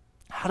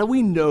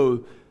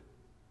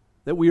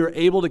that we are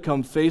able to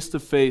come face to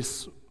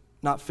face,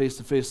 not face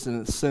to face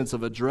in the sense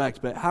of a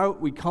direct, but how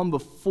we come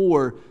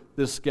before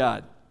this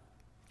God?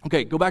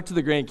 Okay, go back to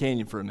the Grand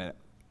Canyon for a minute.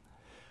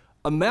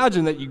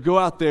 Imagine that you go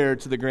out there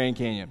to the Grand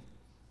Canyon.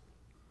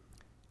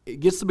 It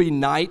gets to be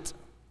night,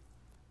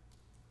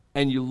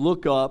 and you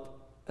look up,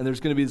 and there's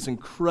going to be this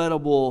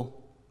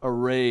incredible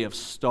array of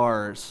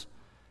stars,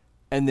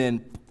 and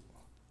then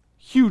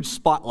huge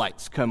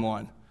spotlights come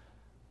on.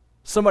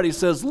 Somebody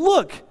says,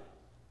 look,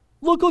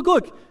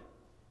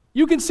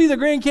 you can see the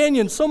Grand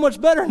Canyon so much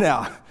better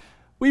now.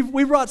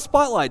 We've brought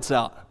spotlights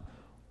out.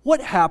 What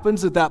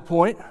happens at that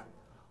point?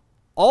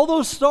 All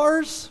those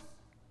stars,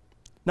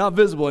 not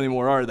visible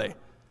anymore, are they?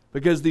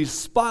 Because these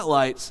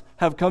spotlights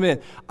have come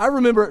in. I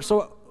remember,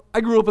 so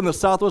I grew up in the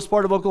southwest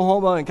part of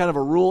Oklahoma in kind of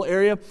a rural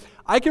area.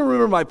 I can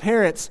remember my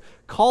parents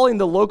calling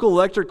the local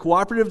electric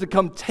cooperative to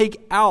come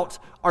take out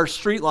our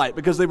street light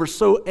because they were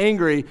so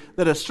angry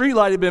that a street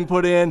light had been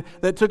put in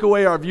that took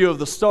away our view of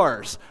the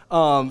stars.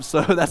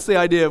 So that's the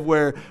idea of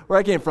where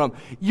I came from.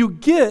 You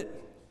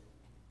get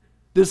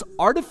this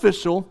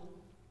artificial,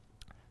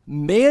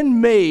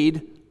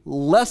 man-made,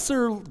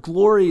 lesser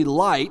glory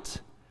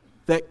light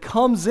that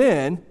comes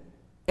in,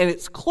 and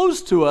it's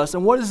close to us,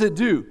 and what does it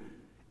do?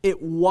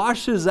 It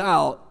washes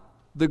out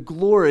the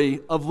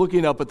glory of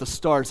looking up at the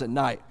stars at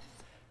night.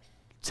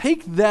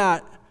 Take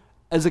that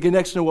as a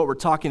connection to what we're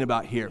talking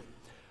about here.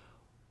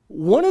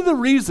 One of the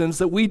reasons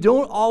that we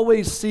don't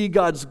always see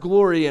God's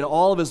glory in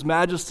all of his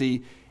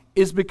majesty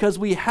is because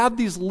we have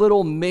these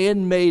little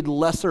man-made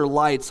lesser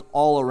lights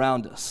all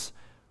around us.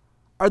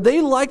 Are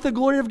they like the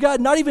glory of God?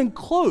 Not even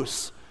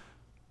close.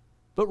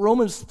 But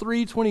Romans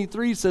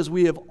 3:23 says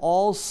we have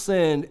all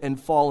sinned and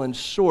fallen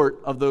short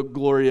of the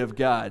glory of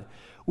God.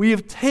 We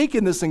have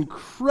taken this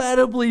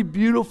incredibly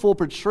beautiful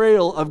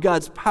portrayal of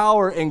God's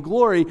power and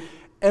glory,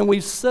 and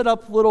we've set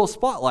up little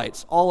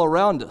spotlights all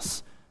around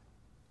us.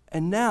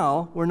 And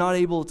now we're not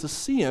able to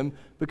see him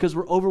because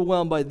we're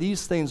overwhelmed by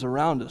these things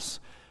around us.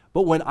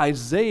 But when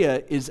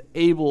Isaiah is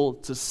able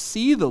to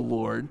see the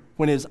Lord,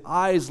 when his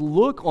eyes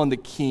look on the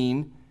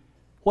King,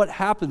 what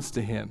happens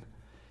to him?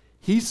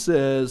 He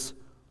says,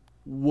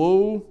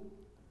 "Woe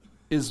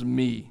is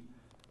me,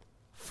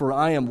 for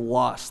I am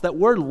lost. That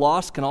word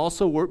lost can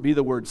also be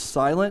the word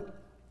silent.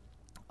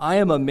 I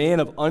am a man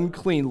of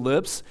unclean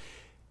lips,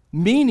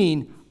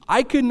 meaning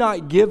I could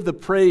not give the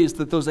praise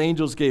that those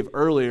angels gave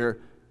earlier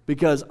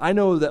because I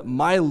know that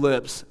my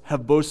lips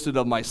have boasted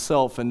of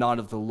myself and not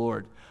of the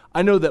Lord.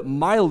 I know that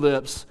my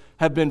lips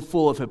have been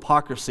full of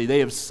hypocrisy. They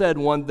have said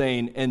one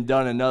thing and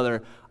done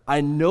another.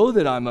 I know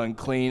that I'm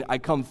unclean. I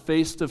come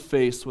face to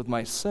face with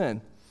my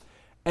sin.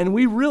 And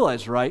we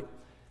realize, right,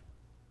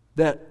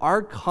 that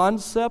our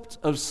concept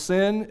of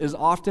sin is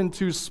often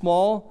too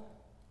small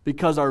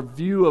because our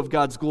view of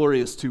God's glory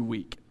is too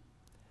weak.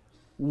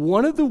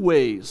 One of the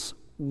ways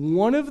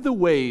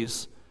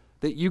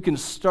that you can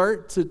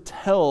start to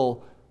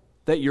tell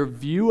that your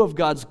view of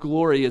God's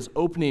glory is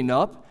opening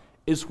up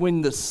is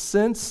when the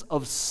sense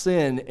of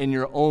sin in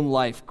your own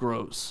life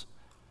grows.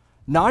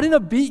 Not in a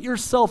beat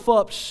yourself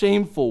up,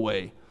 shameful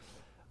way,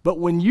 but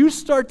when you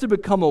start to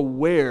become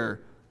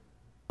aware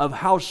of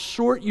how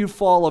short you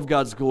fall of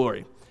God's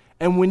glory.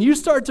 And when you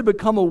start to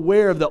become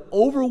aware of the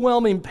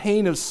overwhelming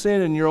pain of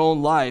sin in your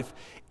own life,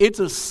 it's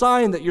a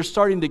sign that you're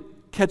starting to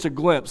catch a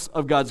glimpse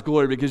of God's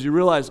glory because you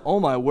realize, oh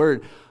my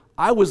word,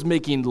 I was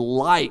making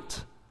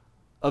light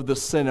of the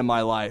sin in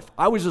my life.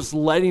 I was just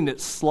letting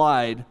it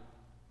slide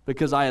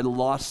because I had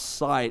lost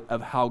sight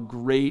of how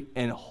great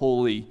and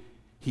holy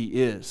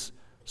He is.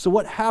 So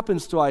what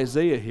happens to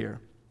Isaiah here?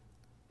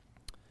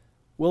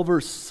 Well,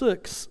 verse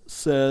 6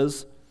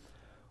 says,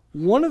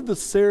 one of the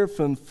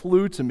seraphim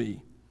flew to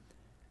me,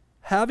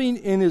 having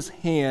in his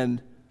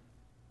hand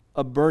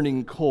a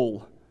burning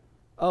coal.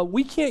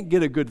 We can't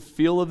get a good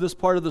feel of this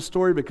part of the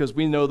story because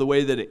we know the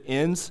way that it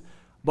ends.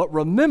 But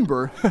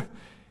remember,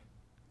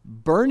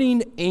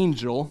 burning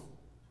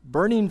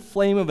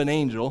flame of an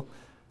angel,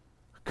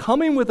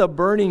 coming with a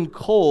burning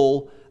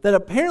coal that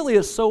apparently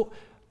is so...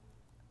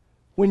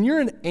 When you're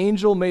an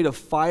angel made of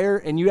fire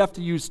and you have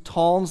to use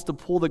tongs to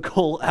pull the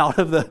coal out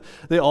of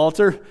the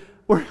altar,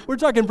 we're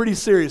talking pretty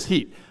serious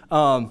heat.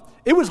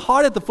 It was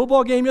hot at the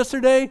football game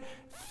yesterday.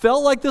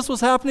 Felt like this was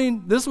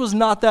happening. This was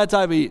not that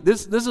type of heat.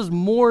 This is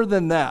more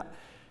than that.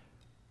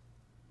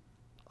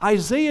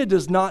 Isaiah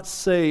does not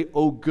say,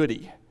 oh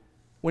goody,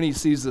 when he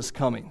sees this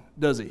coming,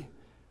 does he?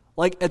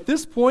 Like at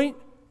this point,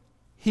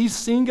 he's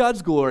seen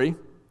God's glory.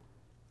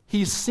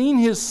 He's seen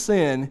his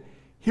sin.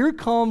 Here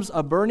comes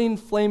a burning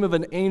flame of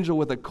an angel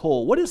with a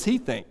coal. What does he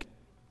think?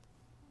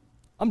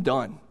 I'm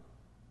done.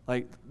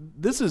 Like,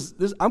 this.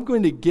 I'm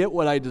going to get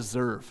what I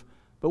deserve.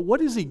 But what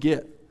does he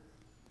get?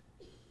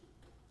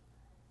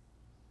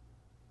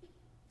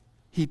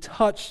 He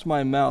touched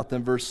my mouth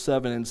in verse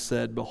 7 and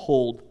said,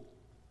 behold,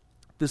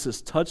 this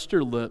has touched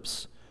your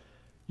lips.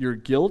 Your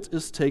guilt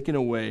is taken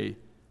away,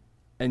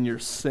 and your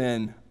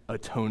sin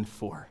atoned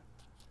for.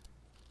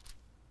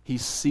 He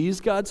sees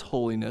God's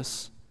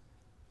holiness.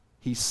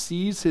 He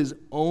sees his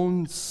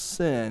own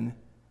sin,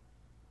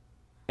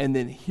 and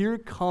then here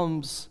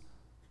comes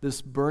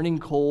this burning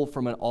coal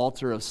from an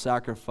altar of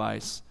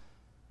sacrifice,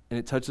 and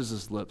it touches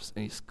his lips,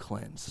 and he's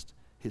cleansed.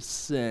 His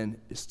sin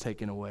is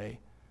taken away.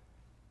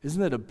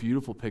 Isn't that a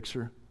beautiful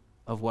picture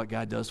of what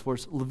God does for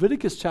us?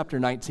 Leviticus chapter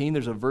 19,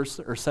 there's a verse,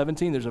 or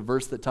 17, there's a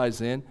verse that ties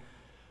in.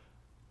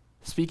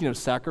 Speaking of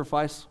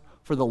sacrifice,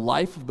 for the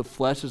life of the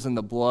flesh is in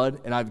the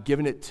blood, and I've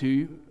given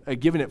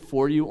it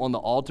for you on the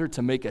altar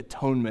to make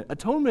atonement.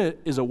 Atonement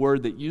is a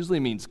word that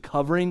usually means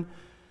covering.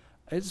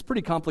 It's a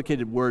pretty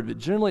complicated word, but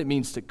generally it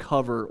means to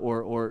cover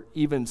or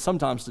even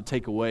sometimes to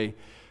take away.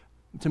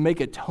 To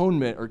make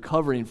atonement or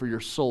covering for your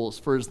souls,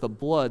 for it's the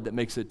blood that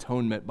makes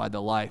atonement by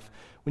the life.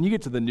 When you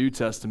get to the New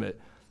Testament,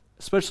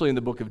 especially in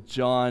the book of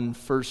John,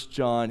 1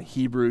 John,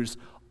 Hebrews,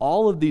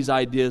 all of these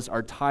ideas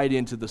are tied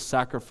into the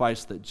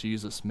sacrifice that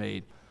Jesus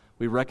made.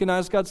 We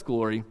recognize God's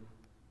glory,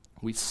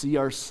 we see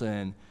our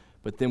sin,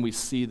 but then we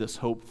see this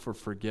hope for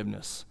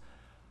forgiveness.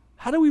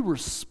 How do we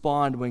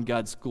respond when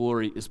God's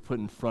glory is put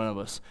in front of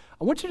us?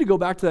 I want you to go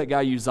back to that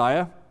guy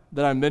Uzziah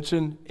that I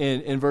mentioned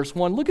in verse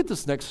 1. Look at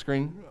this next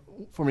screen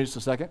for me just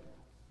a second.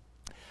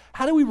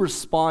 How do we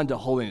respond to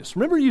holiness?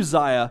 Remember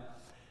Uzziah,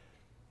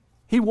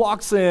 he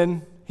walks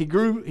in, he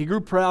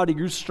grew proud, he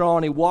grew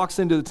strong, he walks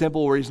into the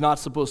temple where he's not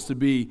supposed to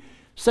be.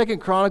 2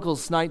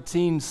 Chronicles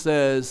 19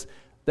 says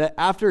that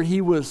after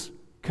he was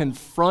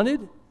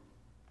confronted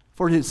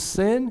for his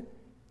sin,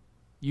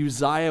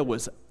 Uzziah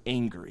was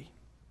angry.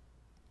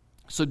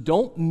 So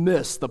don't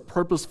miss the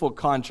purposeful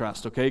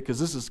contrast, okay? Because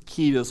this is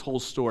key to this whole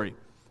story.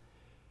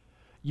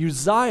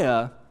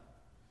 Uzziah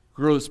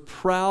grows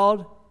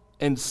proud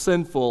and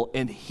sinful,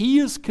 and he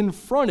is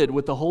confronted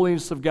with the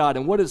holiness of God.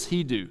 And what does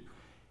he do?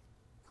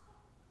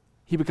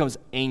 He becomes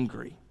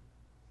angry.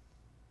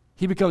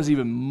 He becomes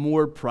even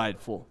more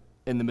prideful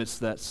in the midst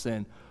of that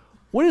sin.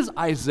 What does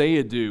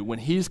Isaiah do when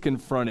he's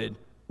confronted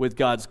with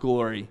God's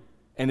glory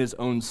and his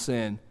own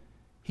sin?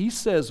 He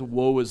says,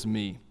 woe is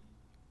me.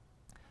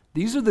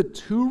 These are the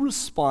two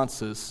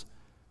responses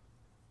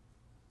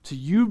to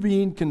you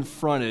being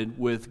confronted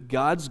with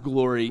God's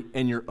glory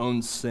and your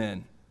own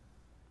sin.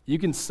 You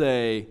can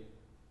say,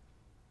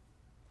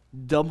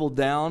 double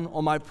down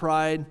on my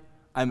pride,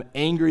 I'm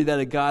angry that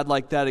a God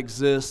like that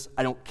exists.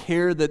 I don't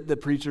care that the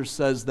preacher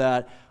says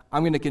that.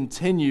 I'm going to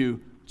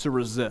continue to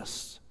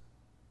resist.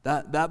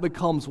 That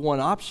becomes one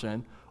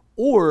option.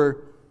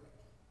 Or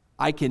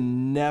I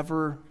can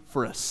never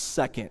for a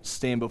second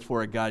stand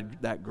before a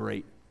God that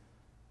great.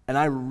 And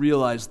I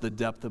realize the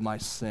depth of my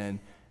sin.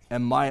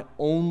 And my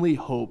only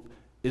hope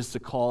is to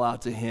call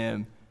out to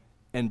him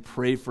and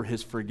pray for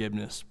his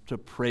forgiveness, to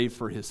pray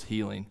for his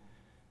healing.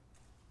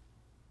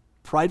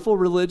 Prideful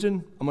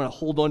religion, I'm going to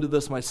hold on to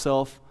this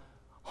myself.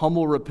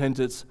 Humble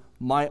repentance,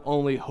 my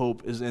only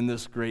hope is in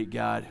this great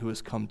God who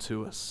has come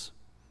to us.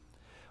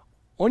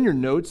 On your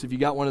notes, if you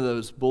got one of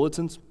those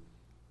bulletins,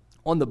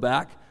 on the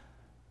back,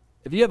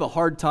 if you have a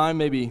hard time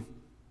maybe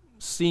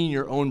seeing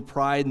your own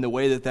pride and the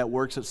way that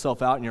works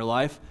itself out in your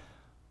life,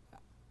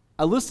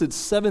 I listed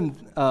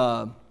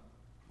 7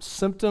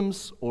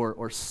 symptoms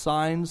or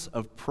signs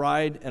of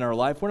pride in our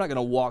life. We're not going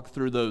to walk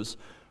through those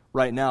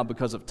right now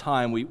because of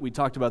time. We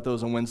talked about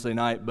those on Wednesday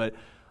night, but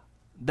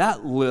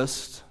that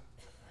list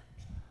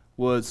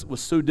was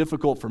so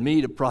difficult for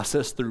me to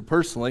process through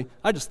personally.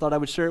 I just thought I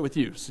would share it with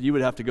you, so you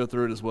would have to go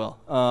through it as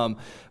well.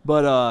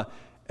 But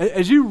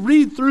as you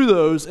read through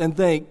those and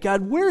think,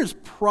 God, where is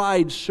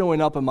pride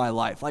showing up in my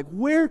life? Like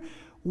where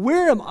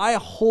am I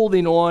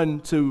holding on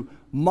to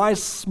my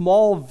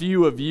small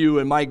view of you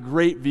and my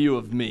great view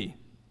of me?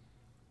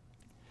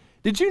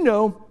 Did you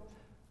know,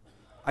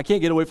 I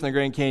can't get away from the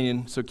Grand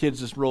Canyon, so kids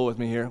just roll with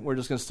me here. We're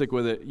just going to stick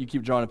with it. You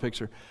keep drawing a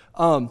picture.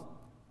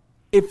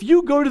 If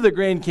you go to the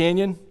Grand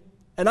Canyon,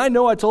 and I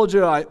know I told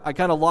you I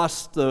kind of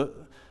lost the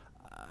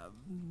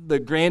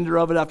grandeur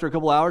of it after a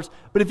couple hours,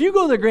 but if you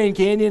go to the Grand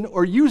Canyon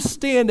or you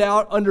stand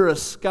out under a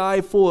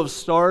sky full of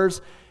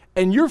stars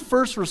and your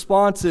first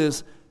response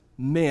is,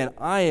 man,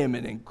 I am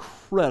an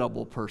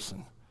incredible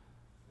person.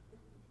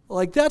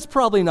 Like, that's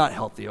probably not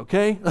healthy,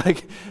 okay?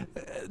 Like,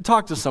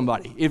 talk to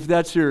somebody if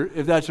that's your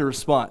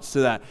response to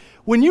that.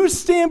 When you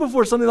stand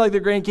before something like the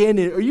Grand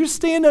Canyon or you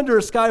stand under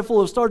a sky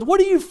full of stars, what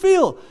do you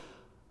feel?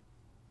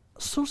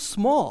 So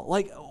small.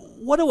 Like,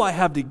 what do I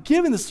have to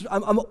give in this?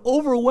 I'm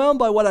overwhelmed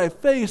by what I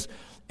face,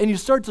 and you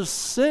start to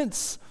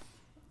sense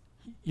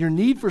your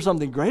need for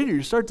something greater.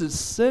 You start to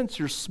sense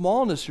your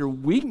smallness, your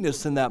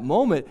weakness in that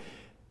moment.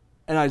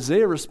 And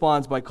Isaiah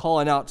responds by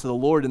calling out to the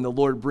Lord, and the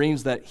Lord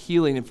brings that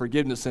healing and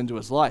forgiveness into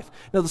his life.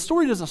 Now, the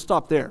story doesn't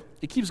stop there.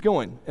 It keeps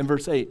going in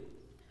verse 8.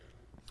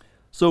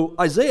 So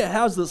Isaiah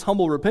has this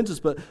humble repentance,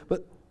 but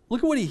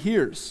look at what he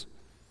hears.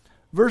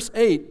 Verse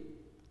 8,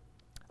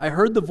 I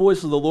heard the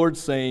voice of the Lord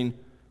saying,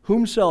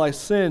 whom shall I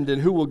send,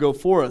 and who will go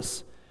for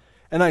us?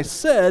 And I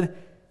said,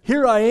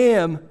 here I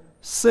am,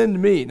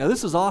 send me. Now,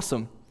 this is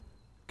awesome.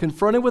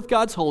 Confronted with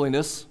God's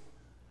holiness,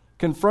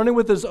 confronted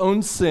with his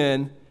own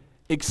sin,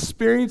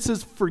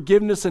 experiences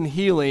forgiveness and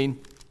healing,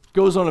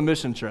 goes on a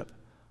mission trip.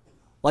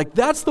 Like,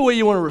 that's the way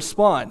you want to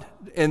respond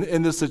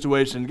in this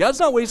situation. God's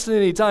not wasting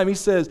any time. He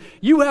says,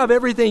 you have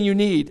everything you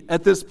need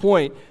at this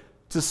point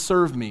to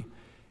serve me.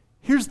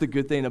 Here's the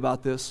good thing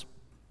about this.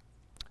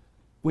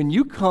 When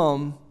you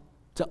come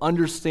to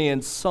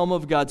understand some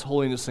of God's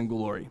holiness and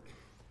glory,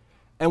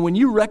 and when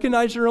you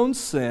recognize your own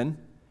sin,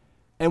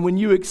 and when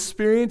you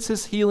experience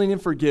his healing and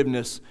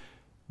forgiveness,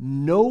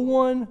 no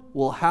one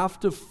will have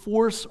to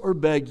force or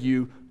beg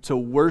you to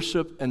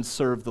worship and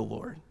serve the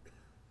Lord.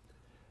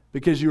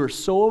 Because you are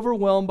so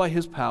overwhelmed by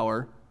his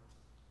power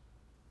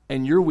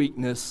and your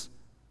weakness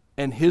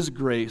and his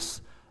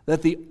grace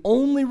that the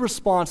only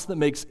response that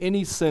makes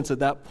any sense at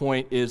that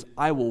point is,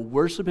 I will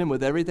worship him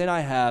with everything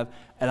I have,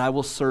 and I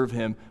will serve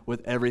him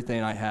with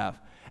everything I have.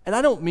 And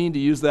I don't mean to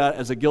use that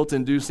as a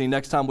guilt-inducing,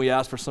 next time we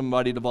ask for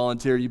somebody to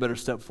volunteer, you better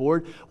step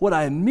forward. What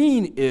I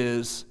mean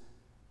is,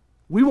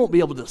 we won't be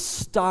able to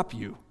stop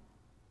you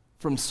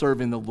from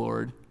serving the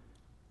Lord.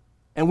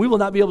 And we will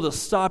not be able to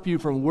stop you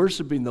from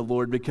worshiping the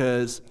Lord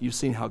because you've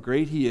seen how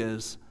great he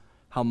is,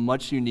 how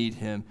much you need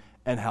him,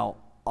 and how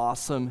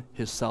awesome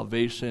his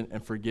salvation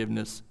and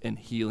forgiveness and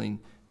healing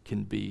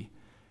can be.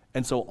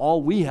 And so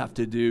all we have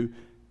to do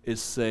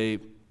is say,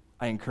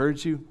 I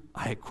encourage you,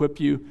 I equip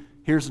you,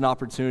 here's an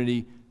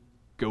opportunity,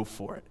 go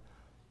for it.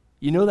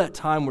 You know that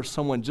time where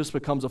someone just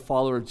becomes a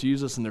follower of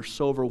Jesus and they're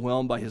so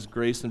overwhelmed by his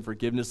grace and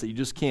forgiveness that you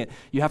just can't,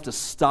 you have to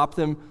stop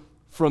them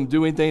from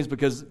doing things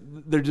because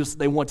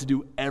they want to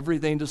do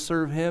everything to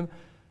serve him.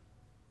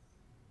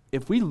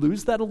 If we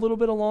lose that a little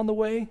bit along the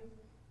way,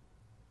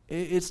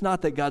 it's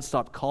not that God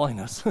stopped calling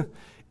us.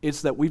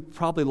 It's that we've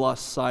probably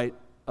lost sight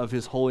of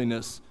his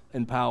holiness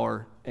and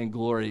power and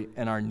glory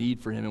and our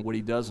need for him and what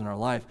he does in our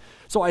life.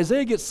 So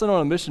Isaiah gets sent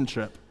on a mission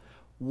trip.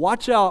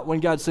 Watch out when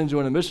God sends you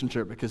on a mission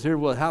trip, because here's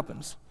what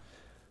happens.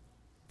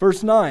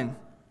 Verse 9,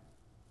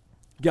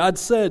 God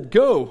said,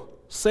 go,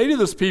 say to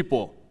this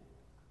people,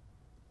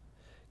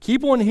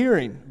 keep on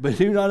hearing, but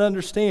do not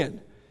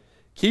understand.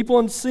 Keep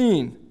on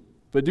seeing,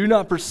 but do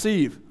not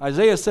perceive.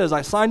 Isaiah says,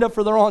 I signed up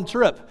for the wrong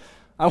trip.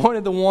 I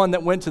wanted the one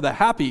that went to the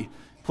happy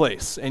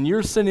place, and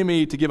you're sending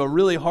me to give a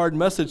really hard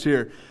message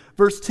here.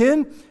 Verse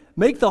 10,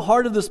 make the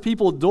heart of this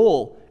people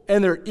dull,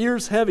 and their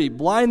ears heavy.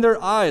 Blind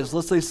their eyes,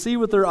 lest they see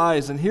with their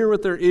eyes and hear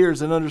with their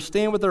ears and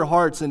understand with their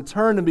hearts and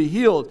turn and be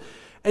healed.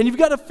 And you've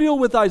got to feel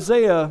with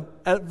Isaiah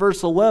at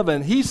verse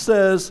 11. He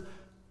says,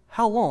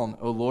 how long,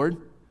 O Lord?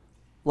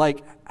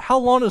 Like, how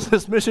long is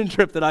this mission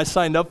trip that I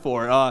signed up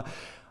for?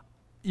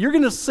 You're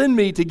going to send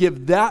me to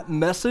give that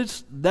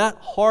message, that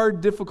hard,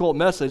 difficult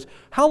message.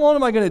 How long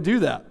am I going to do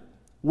that?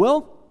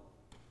 Well,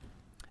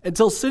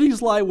 until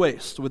cities lie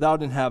waste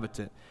without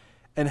inhabitant,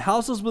 and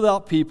houses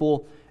without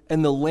people,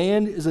 and the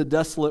land is a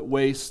desolate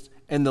waste,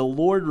 and the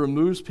Lord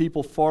removes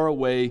people far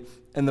away,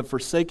 and the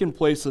forsaken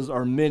places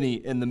are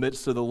many in the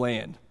midst of the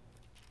land.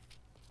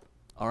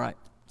 All right,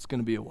 it's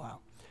going to be a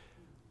while.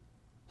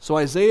 So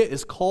Isaiah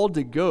is called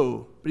to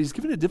go, but he's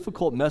given a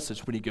difficult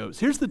message when he goes.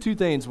 Here's the two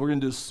things. We're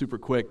going to do this super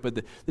quick, but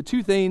the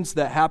two things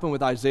that happen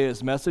with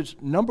Isaiah's message.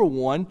 Number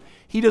one,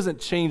 he doesn't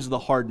change the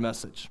hard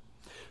message.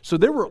 So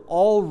there were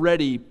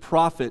already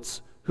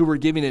prophets who were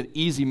giving an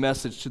easy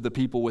message to the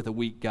people with a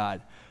weak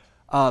God.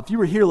 If you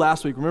were here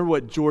last week, remember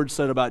what George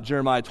said about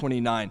Jeremiah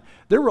 29.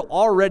 There were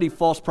already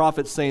false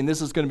prophets saying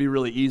this is going to be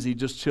really easy,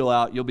 just chill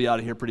out, you'll be out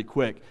of here pretty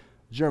quick.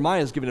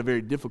 Jeremiah is giving a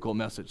very difficult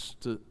message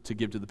to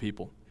give to the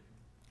people.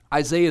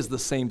 Isaiah is the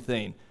same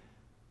thing.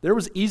 There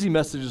was easy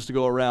messages to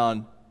go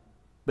around,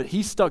 but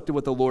he stuck to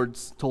what the Lord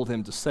told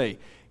him to say.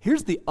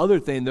 Here's the other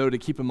thing, though, to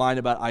keep in mind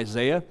about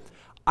Isaiah.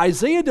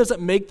 Isaiah doesn't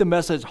make the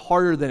message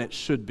harder than it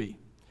should be.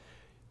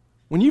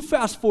 When you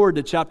fast forward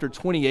to chapter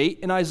 28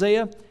 in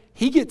Isaiah,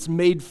 he gets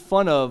made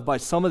fun of by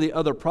some of the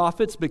other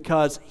prophets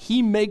because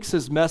he makes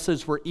his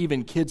message where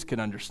even kids can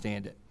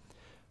understand it.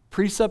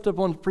 Precept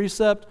upon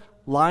precept,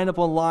 line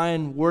upon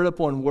line, word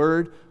upon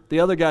word. The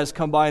other guys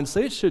come by and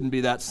say it shouldn't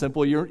be that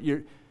simple.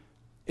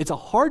 It's a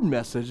hard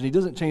message, and he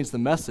doesn't change the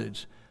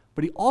message,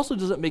 but he also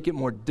doesn't make it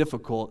more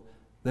difficult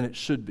than it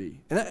should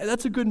be. And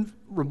that's a good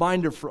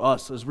reminder for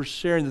us as we're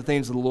sharing the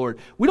things of the Lord.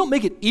 We don't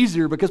make it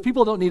easier because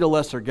people don't need a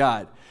lesser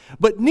God,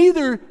 but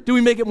neither do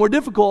we make it more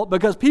difficult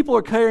because people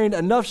are carrying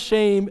enough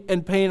shame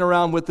and pain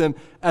around with them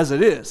as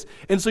it is.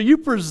 And so you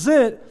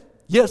present,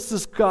 yes,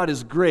 this God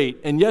is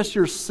great, and yes,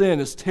 your sin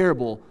is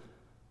terrible,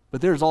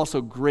 but there's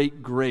also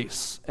great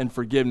grace and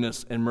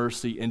forgiveness and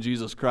mercy in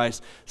Jesus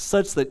Christ,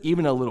 such that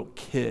even a little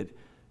kid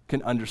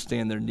can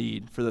understand their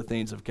need for the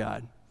things of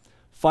God.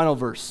 Final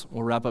verse.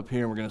 We'll wrap up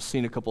here, and we're going to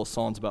sing a couple of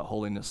songs about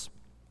holiness.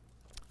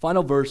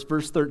 Final verse,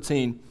 verse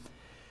 13.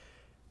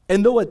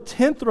 And though a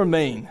tenth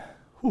remain,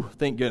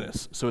 thank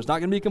goodness. So it's not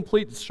going to be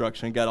complete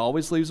destruction. God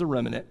always leaves a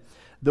remnant.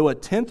 Though a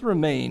tenth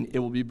remain, it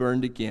will be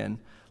burned again,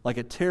 like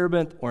a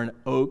terebinth or an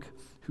oak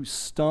whose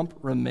stump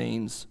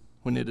remains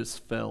when it is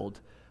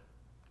felled.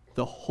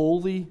 The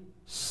holy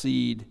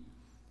seed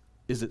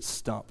is its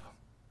stump.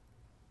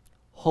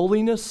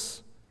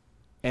 Holiness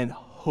and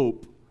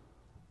hope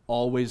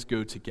always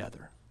go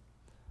together.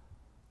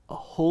 A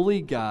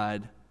holy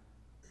God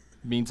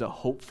means a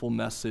hopeful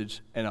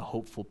message and a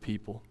hopeful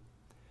people.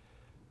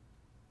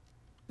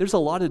 There's a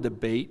lot of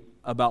debate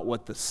about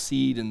what the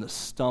seed and the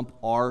stump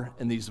are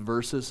in these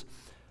verses.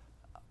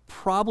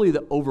 Probably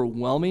the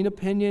overwhelming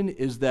opinion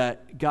is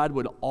that God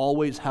would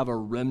always have a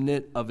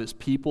remnant of his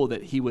people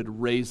that he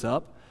would raise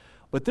up.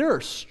 But there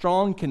are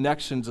strong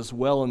connections as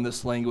well in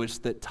this language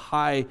that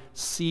tie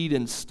seed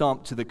and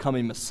stump to the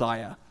coming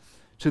Messiah,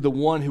 to the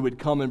one who would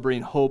come and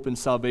bring hope and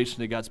salvation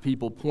to God's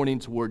people, pointing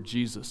toward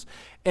Jesus.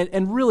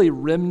 And really,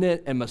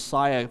 remnant and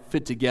Messiah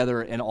fit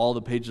together in all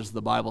the pages of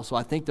the Bible, so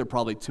I think they're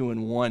probably two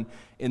in one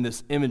in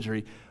this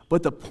imagery.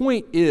 But the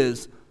point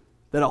is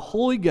that a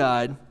holy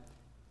God,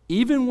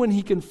 even when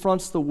he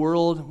confronts the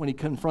world, when he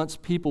confronts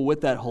people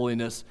with that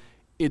holiness,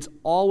 it's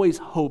always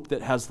hope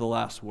that has the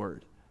last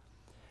word.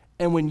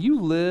 And when you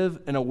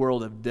live in a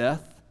world of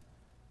death,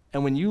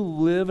 and when you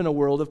live in a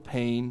world of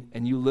pain,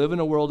 and you live in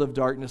a world of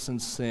darkness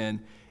and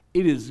sin,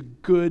 it is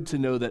good to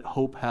know that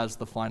hope has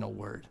the final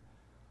word.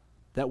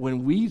 That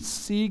when we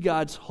see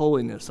God's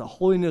holiness, a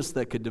holiness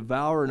that could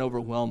devour and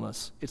overwhelm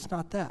us, it's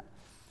not that.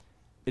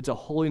 It's a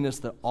holiness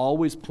that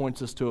always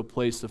points us to a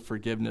place of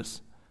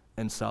forgiveness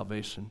and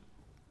salvation.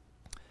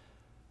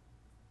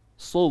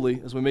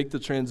 Slowly, as we make the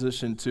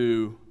transition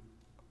to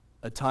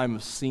a time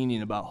of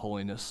singing about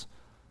holiness,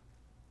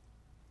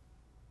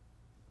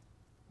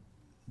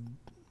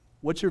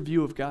 what's your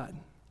view of God?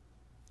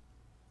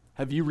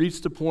 Have you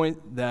reached a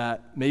point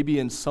that maybe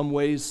in some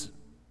ways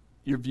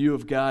your view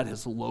of God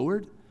has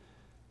lowered?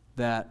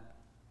 That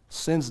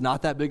sin's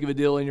not that big of a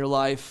deal in your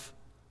life?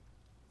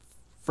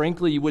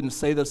 Frankly, you wouldn't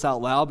say this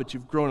out loud, but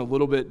you've grown a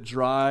little bit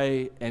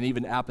dry and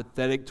even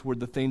apathetic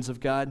toward the things of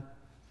God.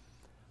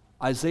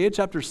 Isaiah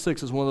chapter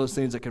 6 is one of those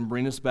things that can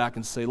bring us back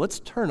and say, let's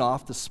turn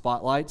off the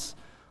spotlights.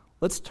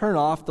 Let's turn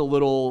off the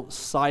little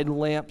side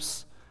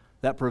lamps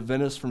that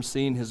prevent us from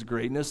seeing his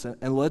greatness,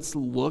 and let's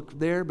look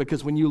there,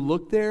 because when you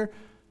look there,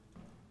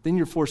 then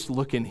you're forced to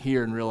look in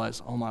here and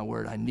realize, oh my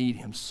word, I need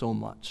him so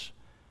much.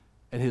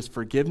 And his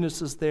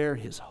forgiveness is there,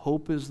 his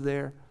hope is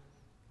there.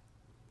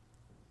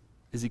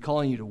 Is he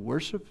calling you to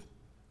worship?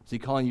 Is he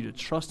calling you to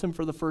trust him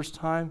for the first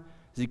time?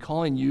 Is he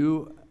calling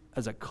you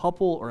as a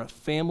couple or a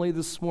family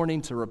this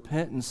morning to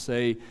repent and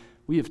say,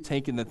 we have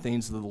taken the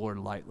things of the Lord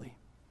lightly.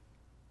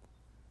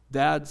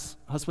 Dads,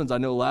 husbands, I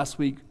know last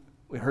week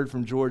we heard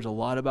from George a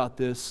lot about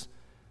this,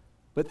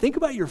 but think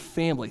about your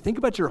family. Think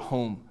about your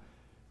home.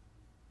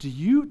 Do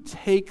you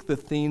take the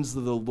things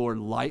of the Lord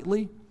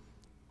lightly,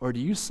 or do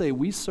you say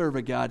we serve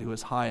a God who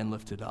is high and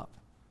lifted up?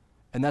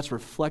 And that's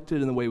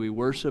reflected in the way we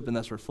worship, and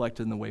that's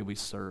reflected in the way we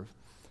serve.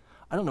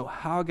 I don't know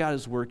how God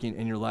is working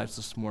in your lives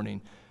this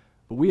morning,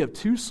 but we have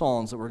 2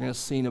 songs that we're going to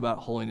sing about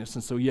holiness.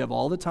 And so you have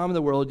all the time in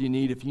the world you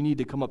need. If you need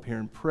to come up here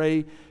and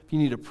pray, if you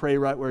need to pray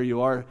right where you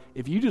are,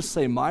 if you just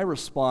say, my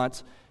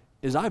response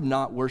is I've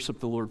not worshiped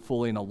the Lord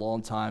fully in a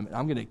long time, and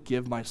I'm going to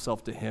give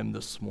myself to him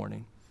this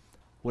morning.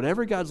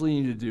 Whatever God's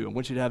leading you to do, I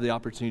want you to have the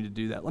opportunity to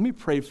do that. Let me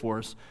pray for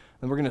us,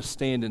 and we're going to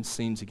stand and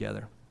sing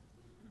together.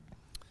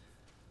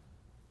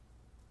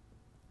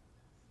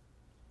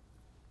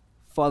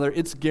 Father,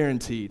 it's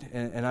guaranteed,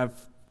 and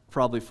I've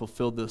probably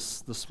fulfilled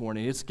this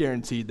morning. It's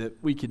guaranteed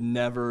that we could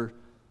never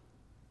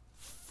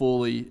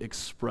fully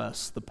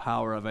express the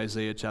power of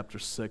Isaiah chapter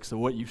 6 and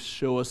what you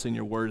show us in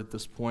your word at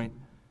this point.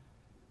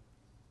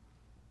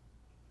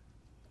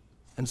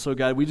 And so,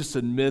 God, we just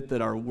admit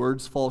that our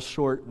words fall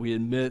short. We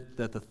admit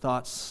that the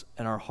thoughts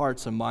and our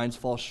hearts and minds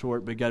fall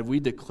short. But, God, we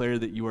declare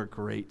that you are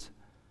great,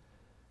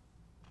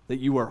 that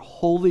you are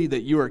holy,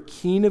 that you are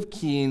King of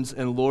kings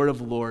and Lord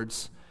of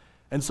lords.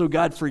 And so,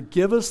 God,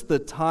 forgive us the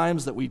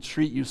times that we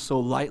treat you so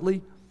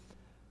lightly.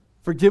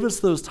 Forgive us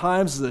those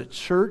times as a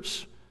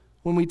church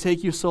when we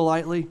take you so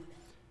lightly.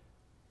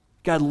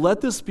 God,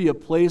 let this be a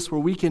place where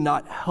we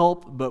cannot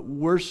help but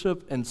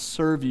worship and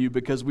serve you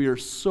because we are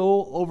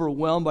so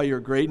overwhelmed by your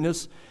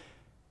greatness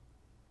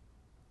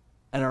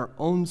and our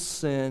own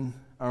sin,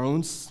 our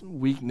own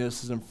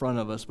weakness is in front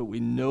of us, but we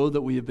know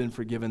that we have been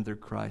forgiven through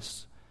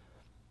Christ.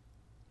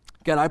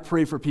 God, I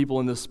pray for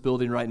people in this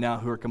building right now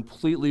who are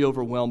completely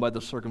overwhelmed by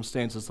the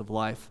circumstances of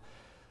life,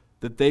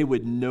 that they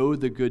would know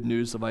the good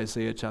news of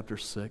Isaiah chapter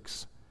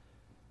 6.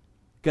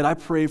 God, I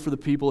pray for the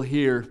people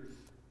here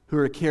who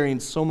are carrying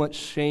so much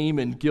shame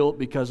and guilt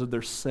because of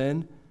their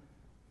sin,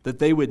 that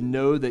they would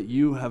know that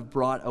you have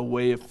brought a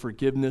way of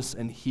forgiveness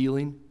and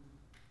healing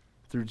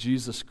through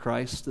Jesus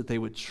Christ, that they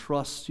would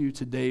trust you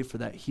today for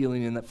that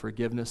healing and that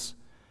forgiveness.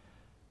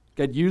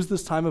 God, use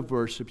this time of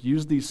worship,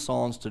 use these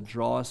songs to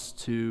draw us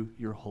to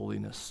your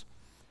holiness.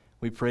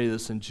 We pray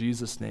this in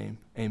Jesus' name.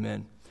 Amen.